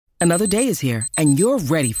Another day is here, and you're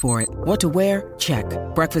ready for it. What to wear? Check.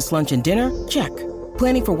 Breakfast, lunch, and dinner? Check.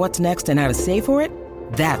 Planning for what's next and how to save for it?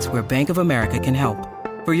 That's where Bank of America can help.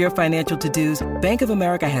 For your financial to-dos, Bank of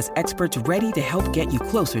America has experts ready to help get you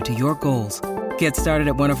closer to your goals. Get started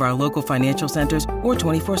at one of our local financial centers or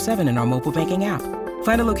 24/7 in our mobile banking app.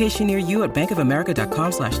 Find a location near you at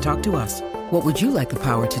bankofamerica.com/talktous. What would you like the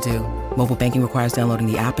power to do? Mobile banking requires downloading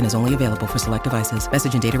the app and is only available for select devices.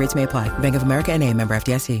 Message and data rates may apply. Bank of America N.A., member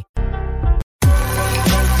FDIC.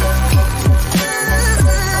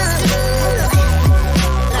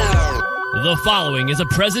 The following is a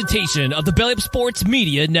presentation of the Belly Up Sports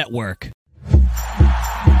Media Network.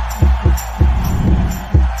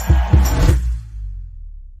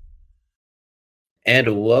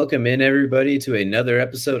 And welcome in, everybody, to another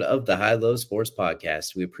episode of the High Low Sports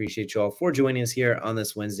Podcast. We appreciate you all for joining us here on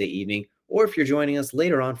this Wednesday evening, or if you're joining us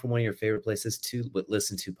later on from one of your favorite places to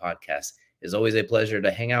listen to podcasts. It's always a pleasure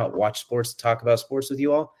to hang out, watch sports, talk about sports with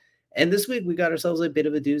you all. And this week, we got ourselves a bit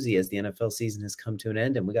of a doozy as the NFL season has come to an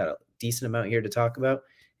end, and we got a decent amount here to talk about.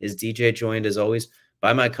 Is DJ joined, as always,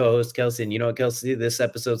 by my co-host, Kelsey. And you know what, Kelsey? This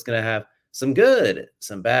episode's going to have some good,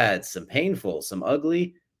 some bad, some painful, some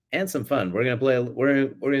ugly, and some fun. We're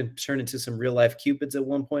going to turn into some real-life Cupids at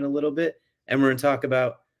one point a little bit, and we're going to talk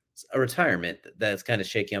about a retirement that's kind of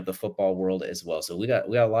shaking up the football world as well. So we got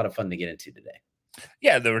a lot of fun to get into today.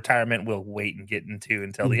 Yeah, the retirement we'll wait and get into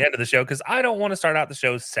until the end of the show, because I don't want to start out the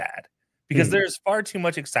show sad, because there's far too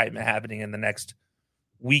much excitement happening in the next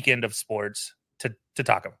weekend of sports to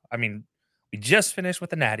talk about. I mean, we just finished with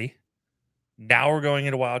the Natty. Now we're going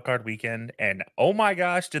into Wild Card Weekend, and oh my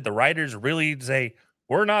gosh, did the writers really say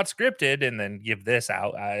we're not scripted and then give this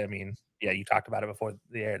out? I mean, yeah, you talked about it before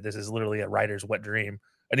the air. This is literally a writer's wet dream.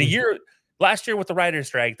 And last year with the writer's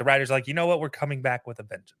strike, the writers like, you know what, we're coming back with a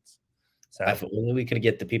vengeance. So if only we could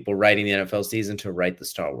get the people writing the NFL season to write the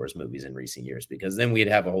Star Wars movies in recent years, because then we'd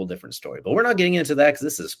have a whole different story. But we're not getting into that because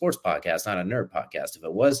this is a sports podcast, not a nerd podcast. If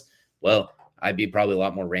it was, well, I'd be probably a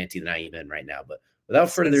lot more ranty than I am right now. But without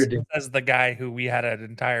further ado, as the guy who we had an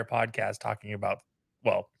entire podcast talking about,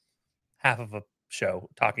 well, half of a show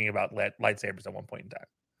talking about lightsabers at one point in time.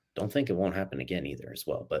 Don't think it won't happen again either as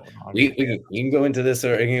well. But we can go into this,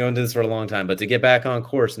 or we can go into this for a long time. But to get back on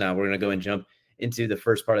course now, we're going to go and jump into the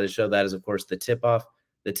first part of the show. That is, of course, the tip-off.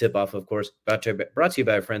 The tip-off, of course, brought to you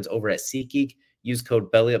by our friends over at SeatGeek. Use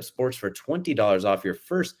code BellyUpSports for $20 off your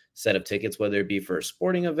first set of tickets, whether it be for a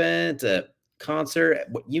sporting event, a concert,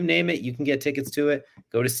 you name it, you can get tickets to it.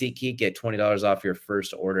 Go to SeatGeek, get $20 off your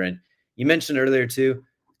first order. And you mentioned earlier, too,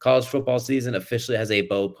 college football season officially has a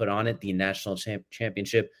bow put on it. The national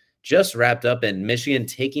championship just wrapped up, and Michigan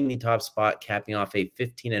taking the top spot, capping off a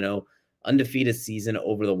 15-0 undefeated season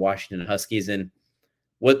over the Washington Huskies. And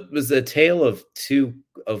what was a tale of two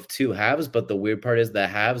halves, but the weird part is the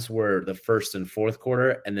halves were the first and fourth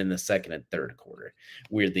quarter, and then the second and third quarter,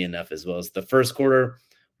 weirdly enough, as well as the first quarter.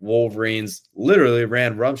 Wolverines literally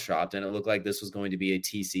ran roughshod, and it looked like this was going to be a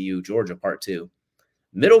TCU Georgia part 2.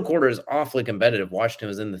 Middle quarter is awfully competitive. Washington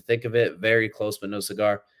was in the thick of it, very close but no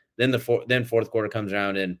cigar. Then fourth quarter comes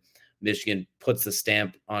around, and Michigan puts the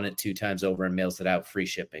stamp on it 2 times over and mails it out, free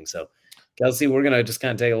shipping. So, Kelsey, we're going to just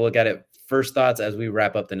kind of take a look at it. First thoughts as we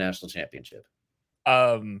wrap up the national championship.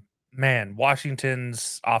 Man,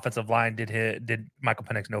 Washington's offensive line did Michael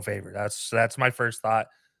Penix no favor. That's my first thought.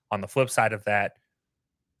 On the flip side of that,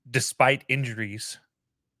 despite injuries,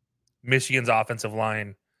 Michigan's offensive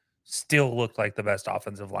line still looked like the best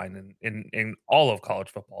offensive line in all of college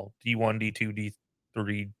football. D1, D2,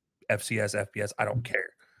 D3, FCS, FBS, I don't care.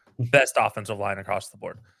 Best offensive line across the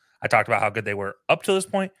board. I talked about how good they were up to this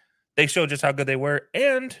point. They showed just how good they were.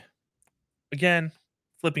 And again,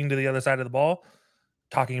 flipping to the other side of the ball,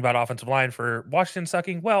 talking about offensive line for Washington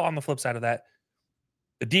sucking. Well, on the flip side of that,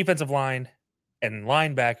 the defensive line and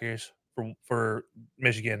linebackers for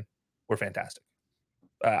Michigan were fantastic.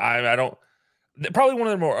 Probably one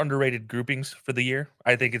of the more underrated groupings for the year.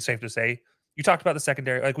 I think it's safe to say. You talked about the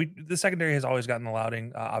secondary. The secondary has always gotten the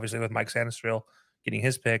lauding, obviously with Mike Sanistril getting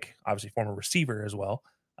his pick, obviously former receiver as well.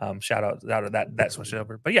 Shout out that switch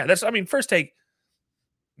over. But yeah, first take.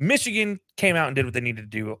 Michigan came out and did what they needed to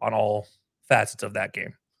do on all facets of that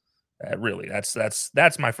game. Really,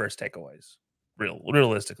 that's my first takeaways.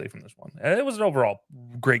 Realistically from this one, it was an overall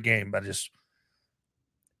great game, but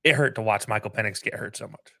it hurt to watch Michael Penix get hurt so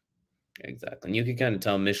much. Exactly, and you can kind of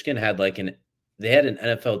tell Michigan had they had an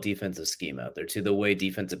NFL defensive scheme out there too. The way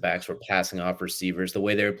defensive backs were passing off receivers, the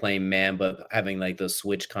way they were playing man, but having those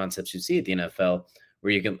switch concepts you see at the NFL,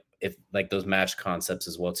 where you can, if those match concepts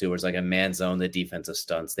as well too, where it's like a man zone, the defensive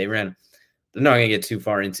stunts. They're not going to get too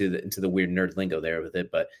far into the weird nerd lingo there with it,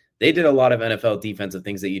 but they did a lot of NFL defensive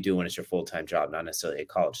things that you do when it's your full-time job, not necessarily a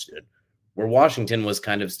college student. Where Washington was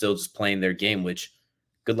kind of still just playing their game, which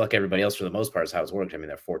good luck everybody else for the most part is how it's worked. I mean,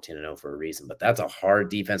 they're 14-0 for a reason, but that's a hard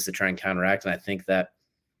defense to try and counteract. And I think that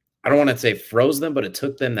I don't want to say froze them, but it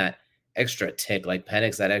took them that extra tick, like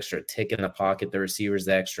Penix, that extra tick in the pocket, the receivers,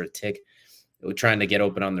 that extra tick, trying to get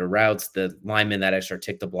open on their routes, the linemen, that extra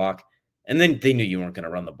tick to block. And then they knew you weren't going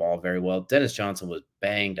to run the ball very well. Dennis Johnson was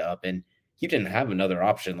banged up, and you didn't have another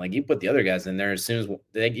option. Like, you put the other guys in there as soon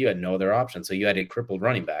as you had no other option. So you had a crippled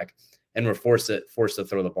running back and were forced to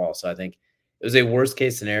throw the ball. So I think it was a worst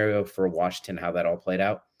case scenario for Washington, how that all played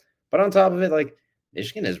out. But on top of it, like,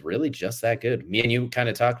 Michigan is really just that good. Me and you kind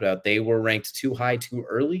of talked about they were ranked too high too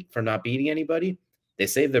early for not beating anybody. They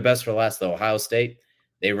saved their best for last, though. Ohio State,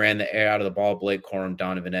 they ran the air out of the ball. Blake Corum,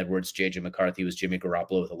 Donovan Edwards, J.J. McCarthy was Jimmy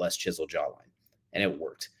Garoppolo with a less chiseled jawline. And it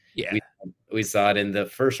worked. Yeah. We saw it in the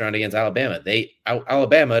first round against Alabama.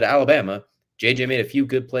 Alabama to Alabama. J.J. made a few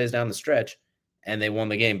good plays down the stretch, and they won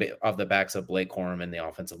the game off the backs of Blake Corum and the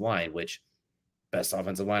offensive line, which best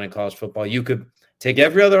offensive line in college football. You could take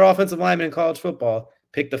every other offensive lineman in college football,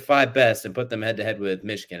 pick the 5 best, and put them head-to-head with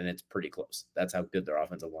Michigan, and it's pretty close. That's how good their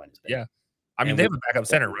offensive line has been. Yeah. I mean, they have a backup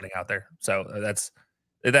center running out there. So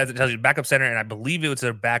that tells you backup center, and I believe it was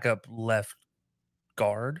their backup left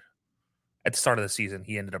guard. At the start of the season,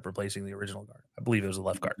 he ended up replacing the original guard. I believe it was a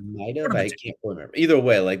left guard. Might have. I can't remember. Either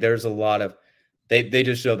way, like, there's a lot of they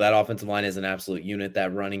just showed that offensive line is an absolute unit.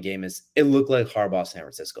 That running game it looked like Harbaugh San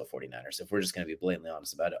Francisco 49ers, if we're just going to be blatantly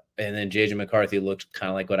honest about it. And then J.J. McCarthy looked kind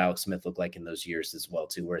of like what Alex Smith looked like in those years as well,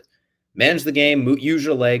 too, where manage the game, use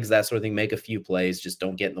your legs, that sort of thing, make a few plays, just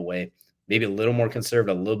don't get in the way. Maybe a little more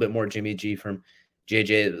conservative, a little bit more Jimmy G from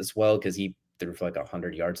JJ as well, because he threw for like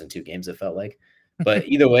 100 yards in 2 games, it felt like. But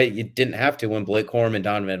either way, you didn't have to when Blake Corum and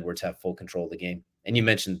Donovan Edwards have full control of the game. And you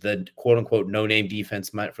mentioned the quote-unquote no-name defense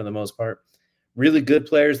for the most part. Really good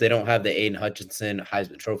players. They don't have the Aiden Hutchinson,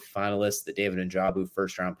 Heisman Trophy finalists, the David Njoku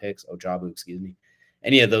first-round picks,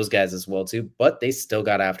 any of those guys as well, too. But they still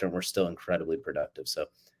got after and were still incredibly productive. So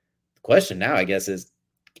the question now, I guess, is,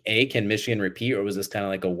 A, can Michigan repeat, or was this kind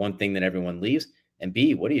of like a one thing that everyone leaves? And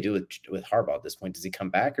B, what do you do with Harbaugh at this point? Does he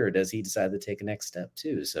come back, or does he decide to take a next step,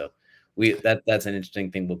 too? So that's an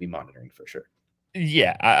interesting thing we'll be monitoring for sure.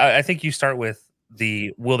 Yeah, I think you start with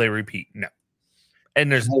will they repeat? No.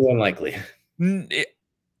 And there's more unlikely. It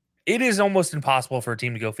is almost impossible for a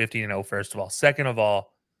team to go 15-0, first of all. Second of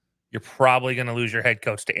all, you're probably going to lose your head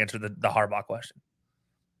coach to answer the Harbaugh question.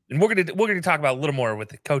 And we're going to talk about a little more with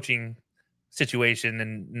the coaching situation,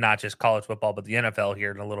 and not just college football, but the NFL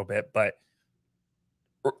here in a little bit. But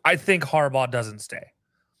I think Harbaugh doesn't stay.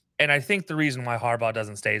 And I think the reason why Harbaugh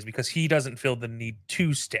doesn't stay is because he doesn't feel the need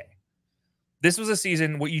to stay. This was a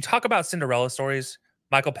season where you talk about Cinderella stories.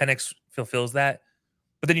 Michael Penix fulfills that.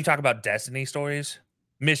 But then you talk about destiny stories.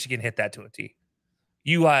 Michigan hit that to a T.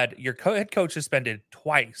 You had your head coach suspended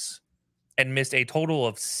twice and missed a total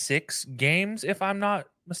of 6 games, if I'm not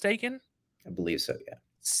mistaken. I believe so, yeah.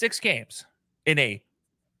 6 games in a,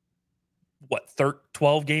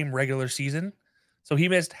 12-game regular season? So he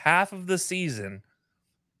missed half of the season.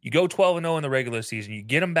 You go 12-0 in the regular season. You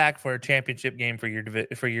get him back for a championship game for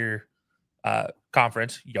your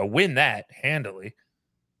conference. You win that handily.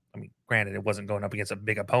 I mean, granted, it wasn't going up against a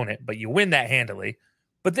big opponent, but you win that handily.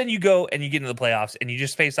 But then you go and you get into the playoffs, and you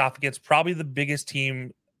just face off against probably the biggest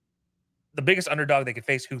team, the biggest underdog they could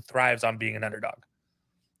face, who thrives on being an underdog,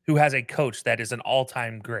 who has a coach that is an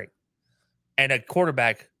all-time great, and a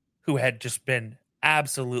quarterback who had just been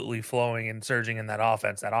absolutely flowing and surging in that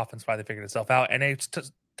offense. That offense finally figured itself out, and it's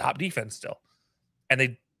top defense still. And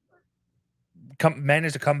they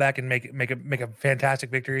managed to come back and make a fantastic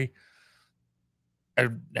victory.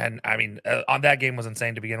 And I mean, on that game was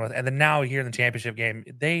insane to begin with. And then now here in the championship game,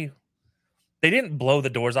 they didn't blow the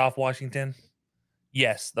doors off Washington.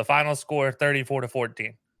 Yes, the final score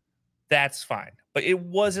 34-14. That's fine. But it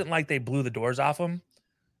wasn't like they blew the doors off them.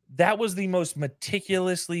 That was the most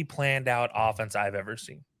meticulously planned out offense I've ever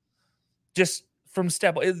seen. Just from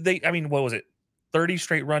what was it? 30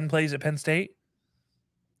 straight run plays at Penn State.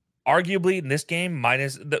 Arguably in this game,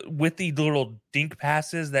 with the little dink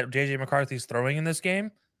passes that J.J. McCarthy's throwing in this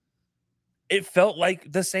game, it felt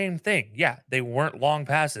like the same thing. Yeah, they weren't long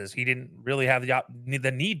passes. He didn't really have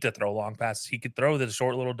the need to throw long passes. He could throw the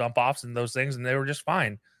short little dump offs and those things, and they were just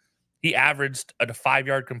fine. He averaged a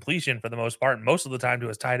 5-yard completion for the most part, and most of the time to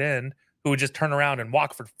his tight end, who would just turn around and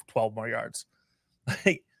walk for 12 more yards.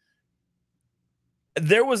 Like,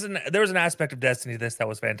 there was an aspect of destiny to this that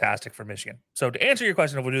was fantastic for Michigan. So to answer your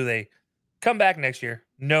question of, do they come back next year?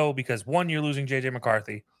 No, because one, you're losing J.J.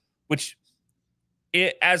 McCarthy, which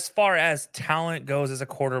as far as talent goes as a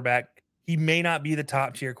quarterback, he may not be the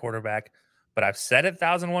top tier quarterback, but I've said it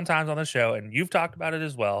 1,001 times on the show, and you've talked about it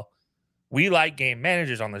as well. We like game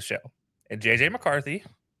managers on the show. And JJ McCarthy,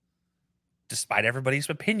 despite everybody's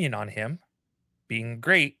opinion on him being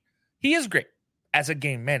great, he is great as a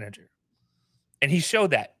game manager. And he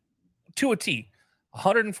showed that to a T.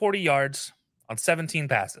 140 yards on 17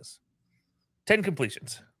 passes, 10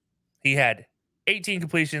 completions. He had 18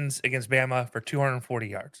 completions against Bama for 240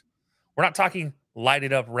 yards. We're not talking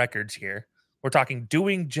lighted up records here. We're talking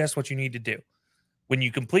doing just what you need to do. When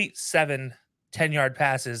you complete 7 10-yard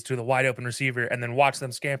passes to the wide open receiver and then watch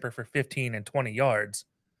them scamper for 15 and 20 yards,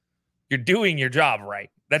 you're doing your job right.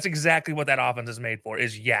 That's exactly what that offense is made for,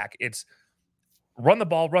 is yak. It's run the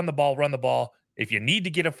ball, run the ball, run the ball. If you need to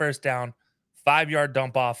get a first down, 5-yard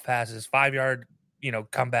dump off passes, 5-yard,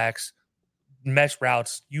 comebacks, mesh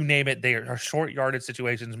routes, you name it. They are short yarded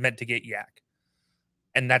situations meant to get yak.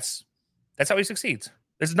 And that's how he succeeds.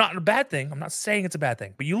 It's not a bad thing. I'm not saying it's a bad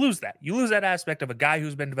thing, but you lose that. You lose that aspect of a guy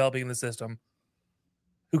who's been developing in the system,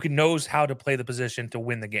 who knows how to play the position to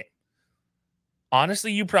win the game.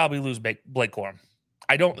 Honestly, you probably lose Blake Corum.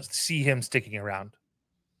 I don't see him sticking around.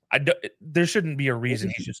 There shouldn't be a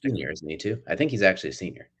reason he should stick. Senior, isn't he too? I think he's actually a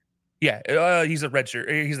senior. Yeah, he's a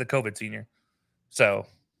redshirt. He's the COVID senior. So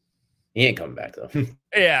he ain't coming back though.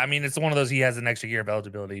 Yeah, I mean, it's one of those. He has an extra year of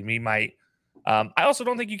eligibility. We might. I also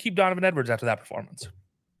don't think you keep Donovan Edwards after that performance.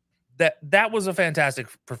 That was a fantastic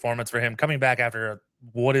performance for him, coming back after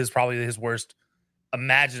what is probably his worst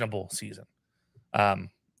imaginable season. And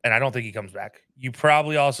I don't think he comes back. You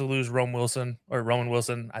probably also lose Roman Wilson.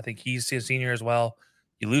 I think he's a senior as well.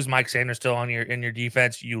 You lose Mike Sanders still in your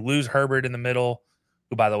defense. You lose Herbert in the middle,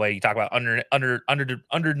 who, by the way, you talk about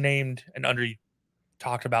undernamed and under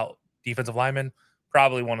talked about defensive lineman,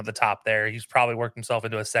 probably one of the top there. He's probably worked himself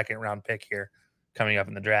into a second round pick here coming up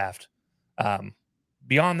in the draft.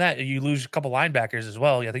 Beyond that, you lose a couple linebackers as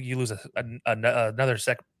well. I think you lose another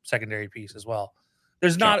secondary piece as well.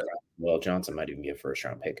 There's not. Well, Johnson might even be a first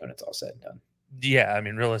round pick when it's all said and done. Yeah, I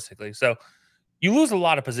mean, realistically. So you lose a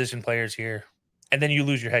lot of position players here, and then you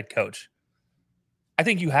lose your head coach. I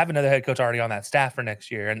think you have another head coach already on that staff for next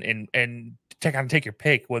year, and to kind of take your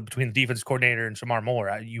pick between the defense coordinator and Shamar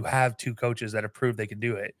Moore. You have two coaches that have proved they can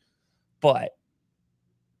do it. But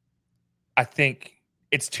I think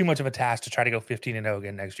it's too much of a task to try to go 15-0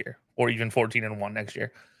 again next year, or even 14-1 next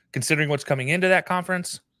year. Considering what's coming into that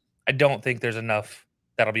conference, I don't think there's enough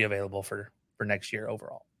that'll be available for next year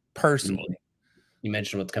overall, personally. You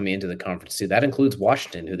mentioned what's coming into the conference too. That includes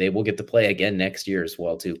Washington, who they will get to play again next year as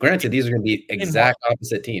well too. Granted, these are going to be exact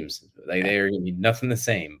opposite teams. They are going to be nothing the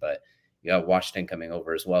same, but you got Washington coming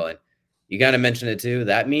over as well. And you got to mention it too.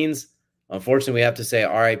 That means, unfortunately, we have to say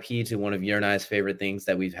RIP to one of your and I's favorite things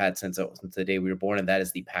that we've had since the day we were born, and that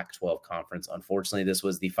is the Pac-12 conference. Unfortunately, this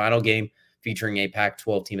was the final game featuring a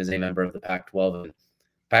Pac-12 team as a member of the Pac-12. And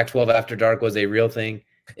Pac-12 After Dark was a real thing.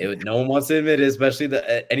 No one wants to admit it, especially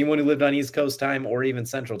anyone who lived on East Coast time or even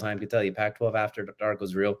Central time could tell you Pac-12 After Dark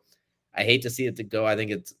was real. I hate to see it to go. I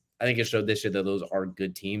think it showed this year that those are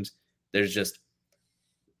good teams. There's just,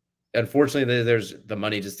 unfortunately, the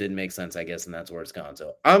money just didn't make sense, I guess, and that's where it's gone.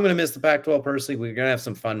 So I'm going to miss the Pac-12 personally. We're going to have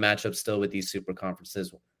some fun matchups still with these super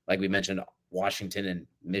conferences. Like we mentioned, Washington and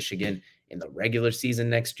Michigan in the regular season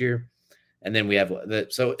next year. And then we have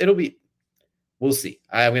so it'll be, we'll see.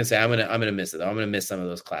 I'm going to say I'm going to miss it. I'm going to miss some of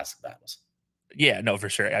those classic battles. Yeah, no, for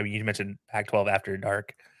sure. I mean, you mentioned Pac-12 After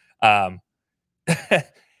Dark.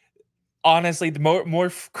 Honestly, the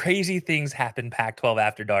more crazy things happen Pac-12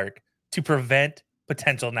 After Dark to prevent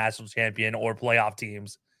potential national champion or playoff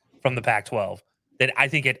teams from the Pac-12 than I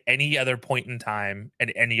think at any other point in time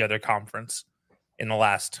at any other conference in the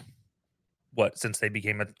last, since they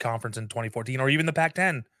became a conference in 2014, or even the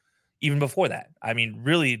Pac-10, even before that. I mean,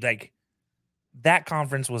 really, like, that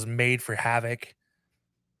conference was made for havoc,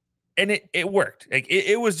 and it worked. Like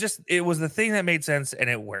it was the thing that made sense, and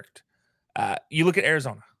it worked. You look at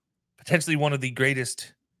Arizona, potentially one of the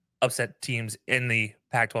greatest upset teams in the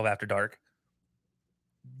Pac-12 After Dark.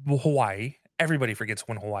 Hawaii, everybody forgets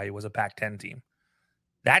when Hawaii was a Pac-10 team.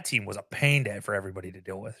 That team was a pain for everybody to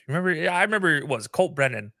deal with. I remember it was Colt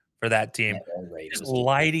Brennan for that team, just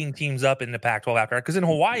lighting teams up in the Pac-12 After Dark. Because in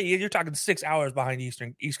Hawaii, you're talking 6 hours behind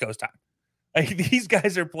East Coast time. Like, these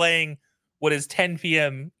guys are playing what is 10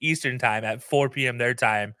 p.m. Eastern time at 4 p.m. their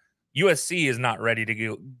time. USC is not ready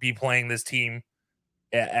to be playing this team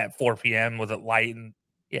at 4 p.m. with it light. And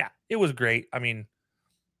yeah, it was great. I mean,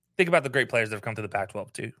 think about the great players that have come to the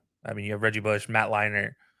Pac-12 too. I mean, you have Reggie Bush, Matt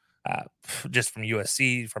Leinart, just from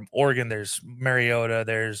USC, from Oregon. There's Mariota.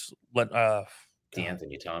 There's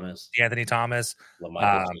D'Anthony Thomas.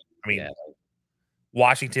 I mean,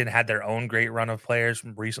 Washington had their own great run of players.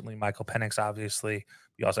 Recently, Michael Penix, obviously.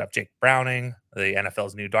 You also have Jake Browning, the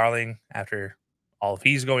NFL's new darling, after all of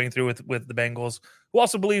he's going through with the Bengals, who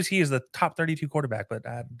also believes he is the top 32 quarterback, but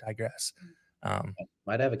I digress.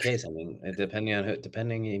 Might have a case. I mean,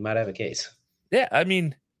 depending, he might have a case. Yeah, I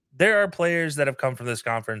mean, there are players that have come from this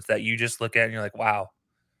conference that you just look at and you're like, wow,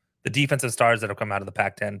 the defensive stars that have come out of the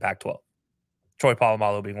Pac-10, Pac-12. Troy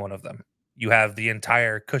Polamalu being one of them. You have the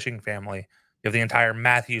entire Cushing family. You have the entire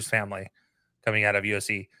Matthews family coming out of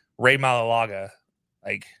USC. Ray Malalaga,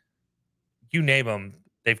 like, you name them,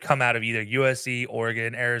 they've come out of either USC,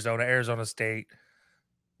 Oregon, Arizona State,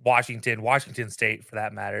 Washington State, for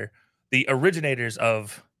that matter. The originators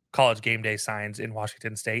of College Game Day signs in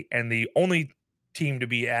Washington State, and the only team to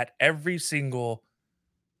be at every single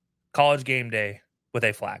College Game Day with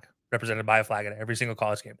a flag, represented by a flag at every single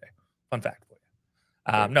College Game Day. Fun fact for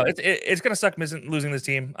you. No, it's going to suck losing this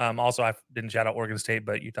team. Also, I didn't shout out Oregon State,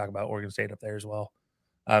 but you talk about Oregon State up there as well.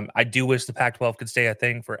 I do wish the Pac-12 could stay a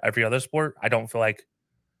thing for every other sport. I don't feel like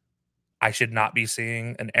I should not be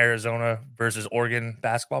seeing an Arizona versus Oregon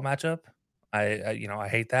basketball matchup. I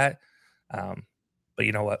hate that. But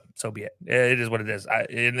you know what? So be it. It is what it is.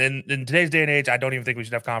 In today's day and age, I don't even think we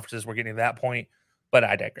should have conferences. We're getting to that point, but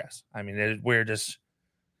I digress. I mean, we're just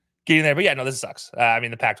getting there. But yeah, no, this sucks.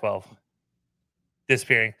 The Pac-12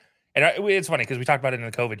 disappearing. And it's funny because we talked about it in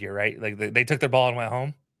the COVID year, right? Like they took their ball and went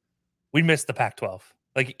home. We missed the Pac-12.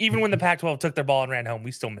 Like even when the Pac-12 took their ball and ran home,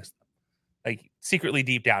 we still missed them. Like secretly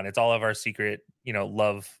deep down, it's all of our secret,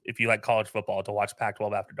 love. If you like college football, to watch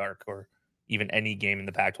Pac-12 After Dark, or even any game in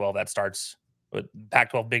the Pac-12 that starts with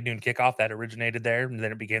Pac-12 Big Noon Kickoff that originated there, and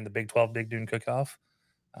then it became the Big 12 Big Noon Kickoff.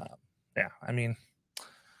 It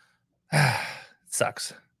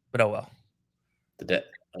sucks, but oh well.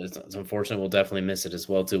 It's unfortunate. We'll definitely miss it as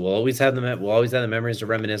well too. We'll always have the memories to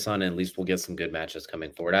reminisce on, and at least we'll get some good matches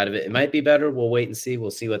coming forward out of it. It might be better. We'll wait and see.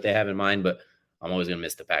 We'll see what they have in mind, but I'm always going to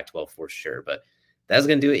miss the Pac-12 for sure. But that's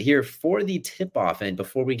going to do it here for the tip-off. And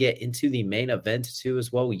before we get into the main event too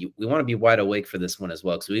as well, we want to be wide awake for this one as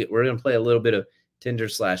well, because we're going to play a little bit of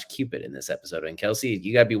Tinder/Cupid in this episode. And Kelsey,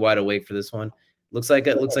 you got to be wide awake for this one. Looks like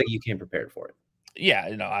you came prepared for it.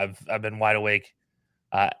 Yeah, I've been wide awake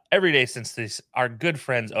every day since our good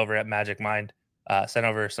friends over at Magic Mind sent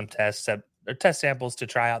over some test samples to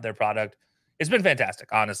try out their product. It's been fantastic,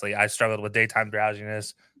 honestly. I struggled with daytime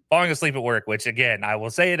drowsiness, falling asleep at work, which, again, I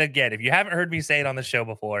will say it again. If you haven't heard me say it on the show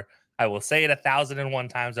before, I will say it 1,001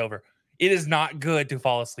 times over. It is not good to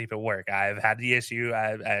fall asleep at work. I've had the issue.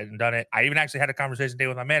 I've done it. I even actually had a conversation today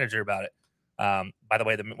with my manager about it. By the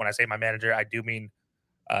way, when I say my manager, I do mean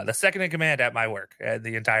the second in command at my work,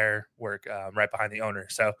 the entire work, right behind the owner.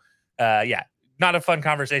 So, not a fun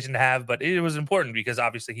conversation to have, but it was important because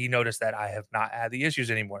obviously he noticed that I have not had the issues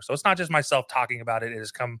anymore. So it's not just myself talking about it. It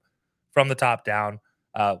has come from the top down.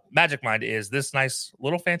 Magic Mind is this nice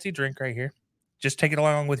little fancy drink right here. Just take it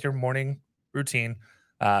along with your morning routine.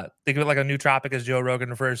 Think of it like a nootropic, as Joe Rogan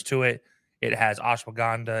refers to it. It has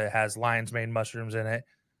ashwagandha. It has lion's mane mushrooms in it.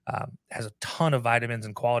 It has a ton of vitamins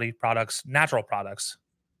and quality products, natural products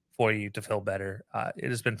for you to feel better. It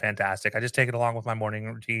has been fantastic. I just take it along with my morning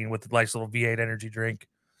routine with a nice little V8 energy drink,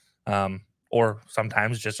 or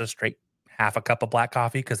sometimes just a straight half a cup of black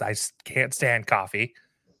coffee because I can't stand coffee.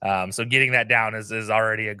 So getting that down is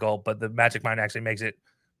already a goal, but the Magic Mind actually makes it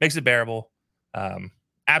bearable.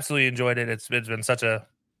 Absolutely enjoyed it. It's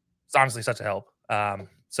honestly such a help.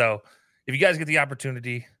 So if you guys get the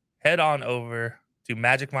opportunity, head on over to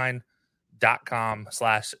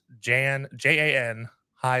magicmind.com/Jan, JAN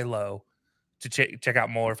high low to check out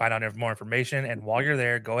more, find out more information. And while you're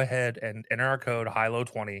there, go ahead and enter our code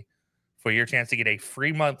HIGHLOW20 for your chance to get a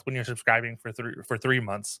free month when you're subscribing for 3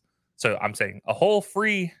 months. So I'm saying a whole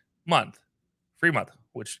free month,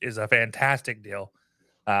 which is a fantastic deal.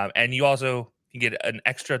 And you also can get an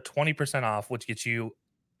extra 20% off, which gets you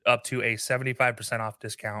up to a 75% off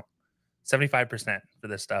discount, 75% for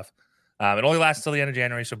this stuff. It only lasts till the end of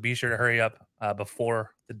January, so be sure to hurry up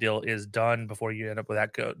before the deal is done, before you end up with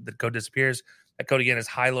that code. The code disappears. That code again is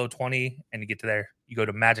HIGHLOW20, and you get to there. You go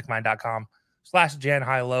to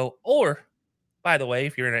magicmind.com/JanHighLow. Or, by the way,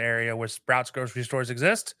 if you're in an area where Sprouts grocery stores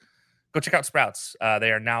exist, go check out Sprouts.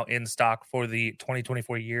 They are now in stock for the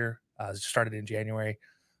 2024 year. It started in January.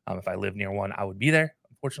 If I lived near one, I would be there.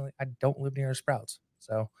 Unfortunately, I don't live near Sprouts,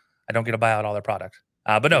 so I don't get to buy out all their product.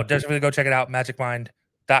 But no, definitely go check it out.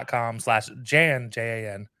 magicmind.com/Jan,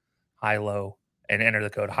 JAN, high low, and enter the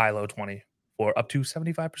code HIGHLOW20 for up to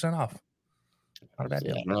 75% off. Not a bad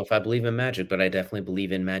deal. I don't know if I believe in magic, but I definitely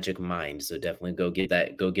believe in Magic Mind. So definitely go give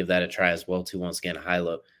that a try as well too. Once again, high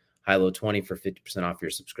low 20 for 50% off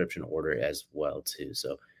your subscription order as well too.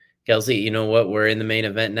 So Kelsey, you know what? We're in the main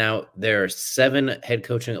event now. There are 7 head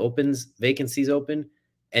coaching vacancies open,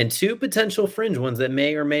 and 2 potential fringe ones that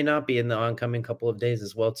may or may not be in the oncoming couple of days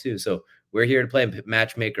as well too. So we're here to play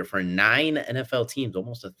matchmaker for 9 NFL teams,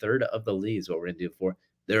 almost a third of the leagues. What we're gonna do for.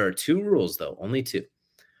 There are 2 rules though, only 2.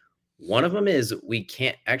 One of them is we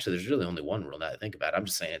can't actually. There's really only one rule now that I think about it. I'm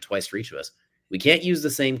just saying it twice for each of us. We can't use the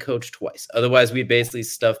same coach twice. Otherwise, we basically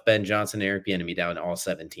stuff Ben Johnson and Eric Bieniemy down all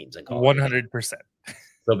 7 teams and call 100%.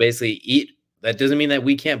 So basically, that doesn't mean that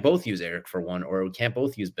we can't both use Eric for one or we can't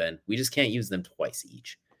both use Ben. We just can't use them twice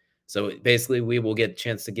each. So basically, we will get a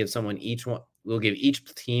chance to give someone each one. We'll give each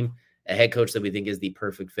team a head coach that we think is the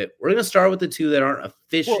perfect fit. We're going to start with the 2 that aren't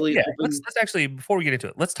officially. Well, yeah, let's actually, before we get into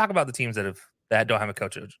it, let's talk about the teams that don't have a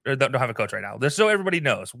coach or don't have a coach right now. Just so everybody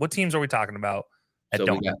knows, what teams are we talking about that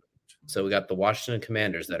don't? So we got the Washington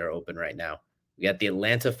Commanders that are open right now. We got the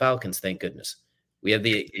Atlanta Falcons, thank goodness. We have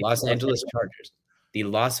the Los Angeles Chargers, the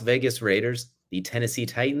Las Vegas Raiders, the Tennessee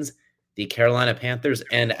Titans, the Carolina Panthers,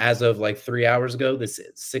 and as of like 6 hours ago, the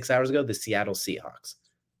Seattle Seahawks.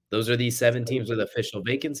 Those are the 7 teams with official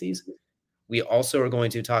vacancies. We also are going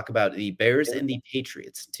to talk about the Bears and the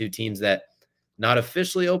Patriots, 2 teams that not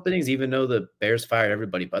officially openings, even though the Bears fired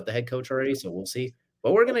everybody but the head coach already. So we'll see.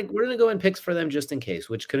 But we're gonna go in picks for them just in case,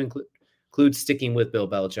 which could include sticking with Bill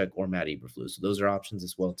Belichick or Matt Eberflus. So those are options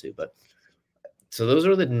as well too. But so those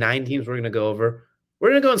are the 9 teams we're gonna go over. We're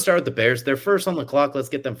gonna go and start with the Bears. They're first on the clock. Let's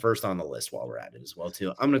get them first on the list while we're at it as well too.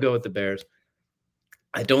 I'm gonna go with the Bears.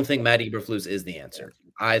 I don't think Matt Eberflus is the answer.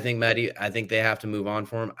 I think they have to move on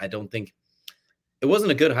for him. I don't think it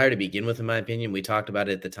wasn't a good hire to begin with, in my opinion. We talked about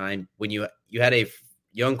it at the time when you had a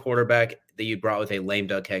young quarterback that you brought with a lame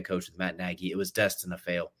duck head coach with Matt Nagy. It was destined to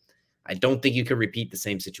fail. I don't think you could repeat the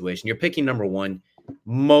same situation. You're picking number 1.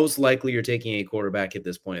 Most likely you're taking a quarterback at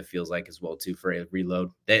this point, it feels like as well too, for a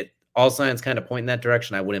reload. That all signs kind of point in that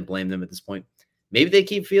direction. I wouldn't blame them at this point. Maybe they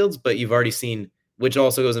keep Fields, but you've already seen, which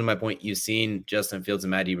also goes into my point, you've seen Justin Fields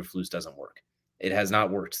and Matt Eberflus doesn't work. It has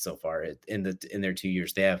not worked so far in their 2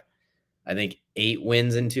 years. They have, I think, 8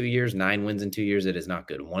 wins in 2 years, 9 wins in 2 years. It is not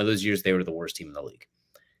good. One of those years, they were the worst team in the league.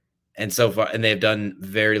 And so far, and they've done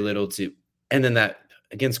very little to, and then that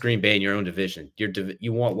against Green Bay in your own division,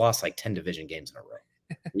 you won't lost like 10 division games in a row.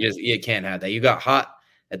 You can't have that. You got hot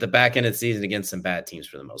at the back end of the season against some bad teams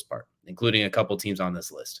for the most part, including a couple teams on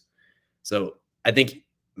this list. So I think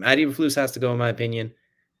Matt Eberflus has to go, in my opinion.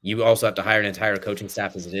 You also have to hire an entire coaching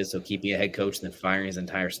staff as it is. So keeping a head coach and then firing his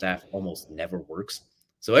entire staff almost never works.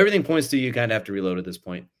 So everything points to you kind of have to reload at this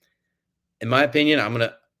point. In my opinion, I'm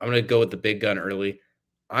gonna go with the big gun early.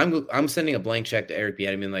 I'm sending a blank check to Eric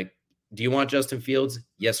Bieniemy. Like, do you want Justin Fields?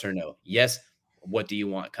 Yes or no? Yes. What do you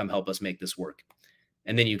want? Come help us make this work.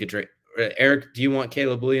 And then you could trade. Eric, do you want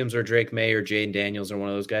Caleb Williams or Drake May or Jaden Daniels or one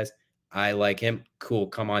of those guys? I like him. Cool.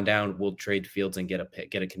 Come on down. We'll trade Fields and get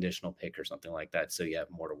a conditional pick or something like that, so you have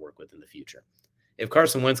more to work with in the future. If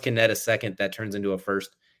Carson Wentz can net a second that turns into a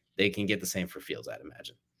first, they can get the same for Fields, I'd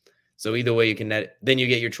imagine. So either way, you can net. Then you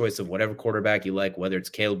get your choice of whatever quarterback you like, whether it's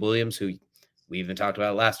Caleb Williams, who we even talked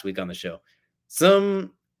about last week on the show.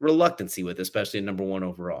 Some reluctancy with, especially number 1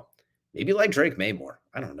 overall. Maybe like Drake May more.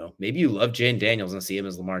 I don't know. Maybe you love Jaden Daniels and see him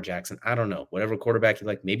as Lamar Jackson. I don't know. Whatever quarterback you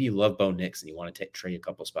like. Maybe you love Bo Nix and you want to trade a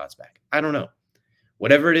couple spots back. I don't know.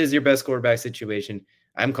 Whatever it is, your best quarterback situation,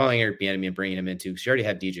 I'm calling Eric Bieniemy and bringing him into. You already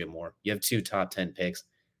have DJ Moore. You have 2 top 10 picks,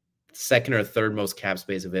 second or third most cap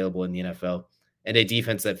space available in the NFL, and a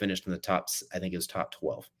defense that finished in the top, I think it was top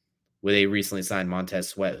 12, with a recently signed Montez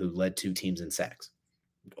Sweat who led 2 teams in sacks.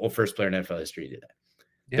 First player in NFL history to do that.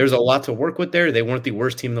 Yeah. There's a lot to work with there. They weren't the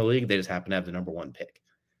worst team in the league. They just happen to have the number 1 pick.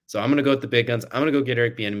 So I'm going to go with the big guns. I'm going to go get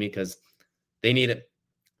Eric Bieniemy because they need it.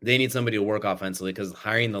 They need somebody to work offensively because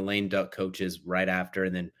hiring the lame duck coaches right after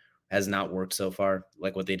and then has not worked so far.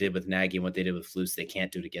 Like what they did with Nagy and what they did with Flus, they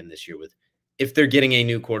can't do it again this year. If they're getting a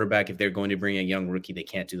new quarterback, if they're going to bring a young rookie, they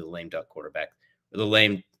can't do the lame duck quarterback or the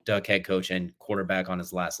lame duck head coach and quarterback on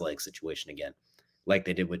his last leg situation again, like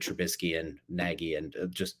they did with Trubisky and Nagy and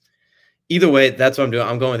just either way. That's what I'm doing.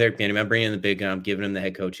 I'm going with Eric Bieniemy. I'm bringing in the big gun. I'm giving him the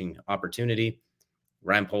head coaching opportunity.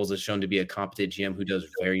 Ryan Poles has shown to be a competent GM who does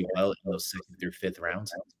very well in those 2nd through 5th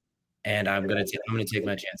rounds. And I'm going to take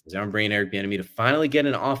my chances. I'm bringing Eric Bieniemy to finally get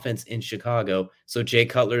an offense in Chicago. So Jay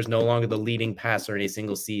Cutler is no longer the leading passer in a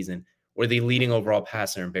single season or the leading overall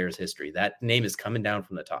passer in Bears history. That name is coming down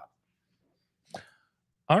from the top.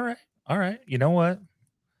 All right. You know what?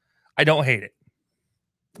 I don't hate it.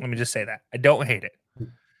 Let me just say that. I don't hate it.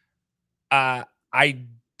 I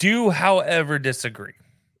do, however, disagree.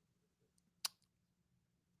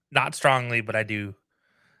 Not strongly, but I do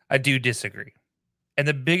disagree. And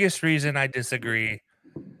the biggest reason I disagree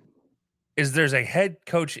is there's a head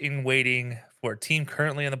coach in waiting for a team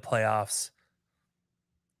currently in the playoffs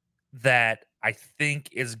that I think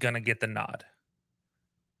is going to get the nod.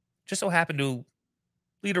 Just so happened to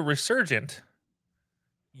lead a resurgent,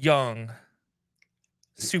 young,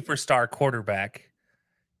 superstar quarterback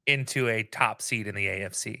into a top seed in the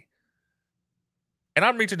AFC. And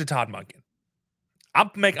I'm reaching to Todd Monken.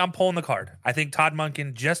 I'm pulling the card. I think Todd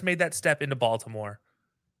Monken just made that step into Baltimore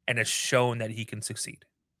and has shown that he can succeed.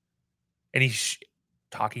 And he's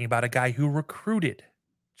talking about a guy who recruited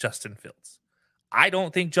Justin Fields. I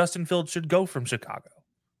don't think Justin Fields should go from Chicago,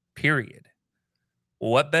 period.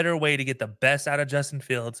 What better way to get the best out of Justin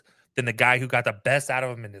Fields than the guy who got the best out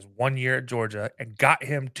of him in his 1 year at Georgia and got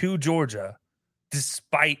him to Georgia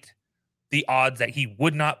despite the odds that he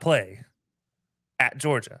would not play at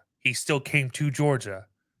Georgia. He still came to Georgia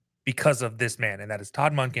because of this man, and that is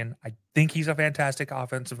Todd Monken. I think he's a fantastic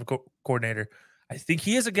offensive coordinator. I think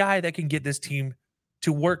he is a guy that can get this team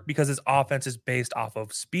to work because his offense is based off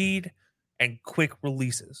of speed and quick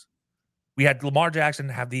releases. We had Lamar Jackson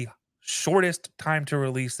have the shortest time to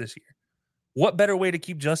release this year. What better way to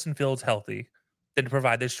keep Justin Fields healthy than to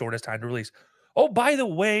provide this shortest time to release? Oh, by the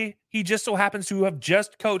way, he just so happens to have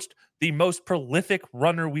just coached the most prolific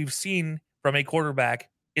runner we've seen from a quarterback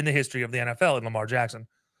in the history of the NFL in Lamar Jackson.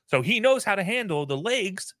 So he knows how to handle the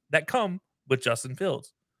legs that come with Justin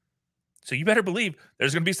Fields. So you better believe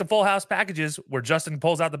there's going to be some full house packages where Justin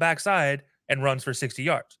pulls out the backside and runs for 60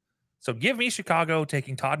 yards. So give me Chicago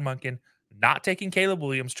taking Todd Monken, not taking Caleb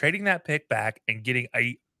Williams, trading that pick back and getting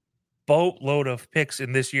a boatload of picks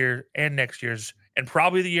in this year and next year's and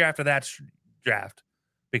probably the year after that draft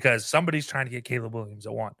because somebody's trying to get Caleb Williams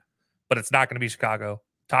at 1. But it's not going to be Chicago.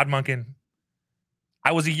 Todd Monken.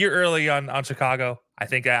 I was a year early on Chicago. I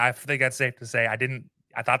think that's safe to say.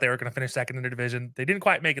 I thought they were going to finish second in the division. They didn't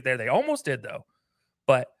quite make it there. They almost did though.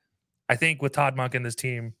 But I think with Todd Monken, this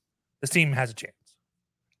team has a chance.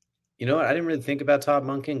 You know what? I didn't really think about Todd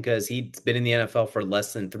Monken because he's been in the NFL for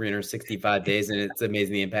less than 365 days, and it's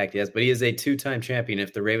amazing the impact he has. But he is a 2-time champion.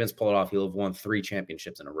 If the Ravens pull it off, he'll have won 3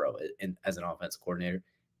 championships in a row as an offensive coordinator.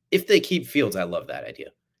 If they keep Fields, I love that idea.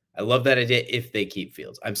 If they keep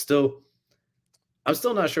Fields. I'm still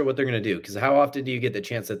not sure what they're going to do because how often do you get the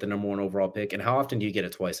chance at the number 1 overall pick, and how often do you get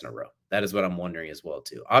it twice in a row? That is what I'm wondering as well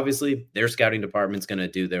too. Obviously, their scouting department's going to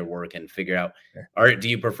do their work and figure out, all right, do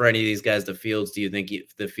you prefer any of these guys to Fields? Do you think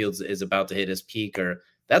the Fields is about to hit his peak? Or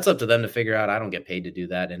that's up to them to figure out. I don't get paid to do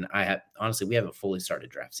that, and honestly, we haven't fully started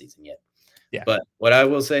draft season yet. Yeah. But what I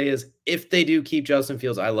will say is, if they do keep Justin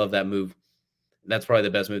Fields, I love that move. That's probably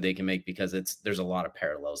the best move they can make because there's a lot of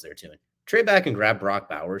parallels there too. Trade back and grab Brock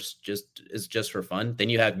Bowers just for fun. Then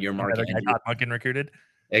you have your Mark Andrews. Monken recruited.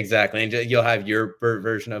 Exactly. And you'll have your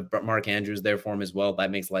version of Mark Andrews there for him as well.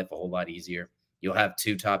 That makes life a whole lot easier. You'll have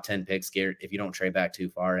 2 top 10 picks if you don't trade back too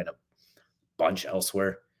far and a bunch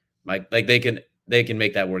elsewhere. Like they can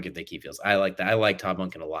make that work if they keep Fields. I like that. I like Todd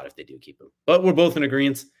Monken a lot if they do keep him. But we're both in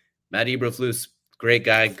agreement. Matt Eberflus, great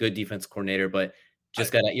guy, good defense coordinator, but you're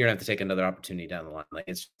gonna have to take another opportunity down the line. Like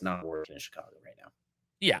it's not working in Chicago right now.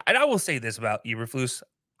 Yeah, and I will say this about Eberflus.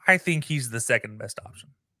 I think he's the second best option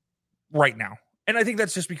right now. And I think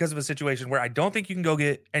that's just because of a situation where I don't think you can go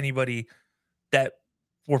get anybody that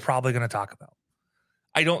we're probably going to talk about.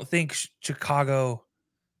 I don't think Chicago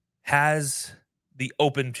has the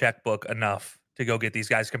open checkbook enough to go get these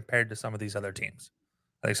guys compared to some of these other teams.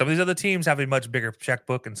 Like some of these other teams have a much bigger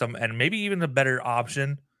checkbook and maybe even a better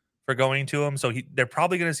option for going to them. So they're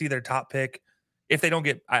probably going to see their top pick. If they don't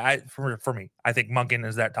get, for me, I think Monken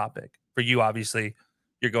is that top pick. For you, obviously,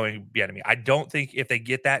 you're going Bieniemy. I don't think if they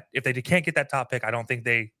can't get that top pick, I don't think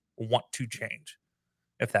they want to change,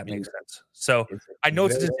 if that makes sense. So I know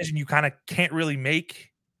it's a decision you kind of can't really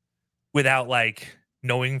make without like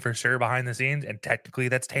knowing for sure behind the scenes, and technically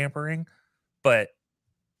that's tampering, but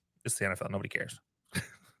it's the NFL. Nobody cares.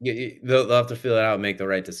 They'll have to feel it out and make the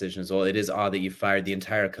right decisions. Well, it is odd that you fired the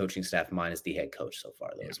entire coaching staff minus the head coach so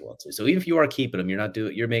far, though, as well too. So even if you are keeping them,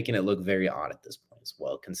 you're making it look very odd at this point as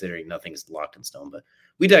well, considering nothing's locked in stone. But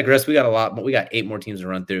we digress. We got a lot, but we got 8 more teams to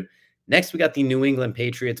run through. Next, we got the New England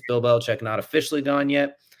Patriots. Bill Belichick not officially gone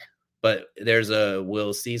yet, but there's a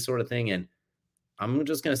we'll see sort of thing. And I'm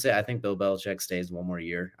just gonna say I think Bill Belichick stays 1 more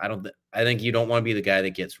year. I think you don't want to be the guy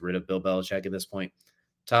that gets rid of Bill Belichick at this point.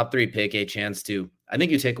 Top 3 pick, a chance to. I think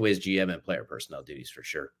you take away his GM and player personnel duties for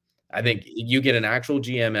sure. I think you get an actual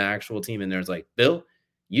GM, an actual team in there. It's like, Bill,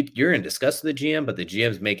 you're in disgust with the GM, but the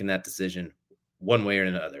GM's making that decision one way or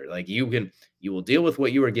another. Like you will deal with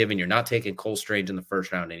what you were given. You're not taking Cole Strange in the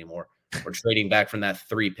first round anymore, or trading back from that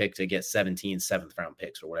 3 pick to get 17 7th round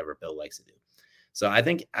picks or whatever Bill likes to do. So I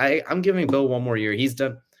think I'm giving Bill one more year. He's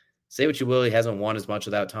done. Say what you will, he hasn't won as much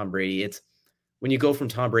without Tom Brady. It's when you go from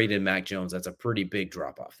Tom Brady to Mac Jones, that's a pretty big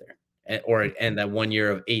drop off there. And that 1 year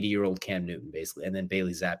of 80-year-old Cam Newton, basically, and then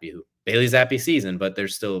Bailey Zappi season, but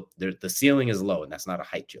there's still the ceiling is low, and that's not a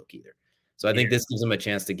hype joke either. So I think this gives him a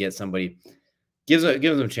chance to get somebody, gives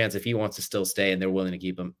him a chance if he wants to still stay and they're willing to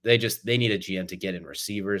keep him. They need a GM to get in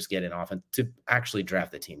receivers, get in offense, to actually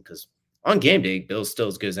draft the team, because on game day, Bill's still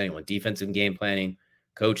as good as anyone. Defensive game planning,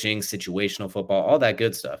 coaching, situational football, all that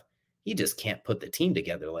good stuff. He just can't put the team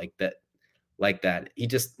together like that.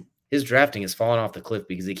 His drafting has fallen off the cliff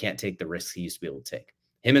because he can't take the risks he used to be able to take.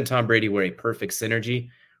 Him and Tom Brady were a perfect synergy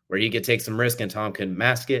where he could take some risk and Tom could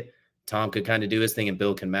mask it. Tom could kind of do his thing and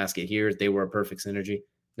Bill can mask it here. They were a perfect synergy.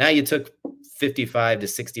 Now you took 55 to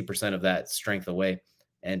 60% of that strength away,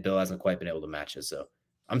 and Bill hasn't quite been able to match it. So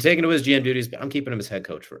I'm taking him his GM duties, but I'm keeping him as head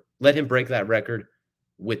coach let him break that record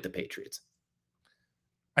with the Patriots.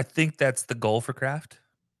 I think that's the goal for Kraft.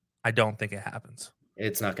 I don't think it happens.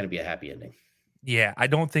 It's not going to be a happy ending. Yeah, I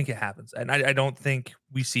don't think it happens, and I don't think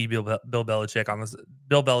we see Bill Belichick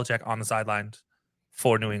on the sidelines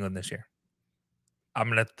for New England this year. I'm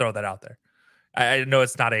going to throw that out there. I know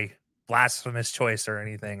it's not a blasphemous choice or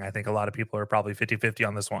anything. I think a lot of people are probably 50-50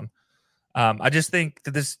 on this one. I just think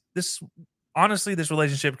that this honestly, this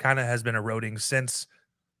relationship kind of has been eroding since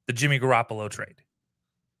the Jimmy Garoppolo trade.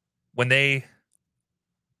 When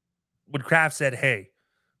Kraft said, "Hey,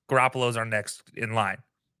 Garoppolo's our next in line.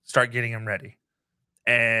 Start getting him ready."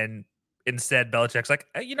 And instead, Belichick's like,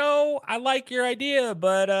 I like your idea,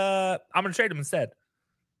 but I'm going to trade him instead.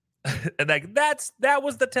 And that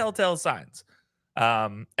was the telltale signs.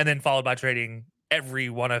 And then followed by trading every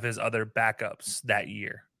one of his other backups that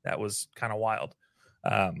year. That was kind of wild.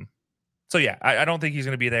 So yeah, I don't think he's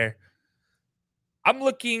going to be there. I'm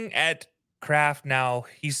looking at Kraft now.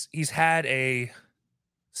 He's had a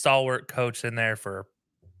stalwart coach in there for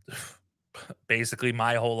basically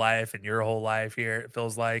my whole life and your whole life here. It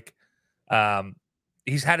feels like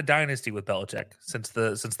he's had a dynasty with Belichick since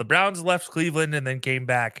the Browns left Cleveland and then came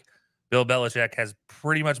back. Bill Belichick has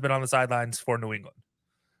pretty much been on the sidelines for New England.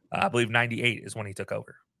 I believe 98 is when he took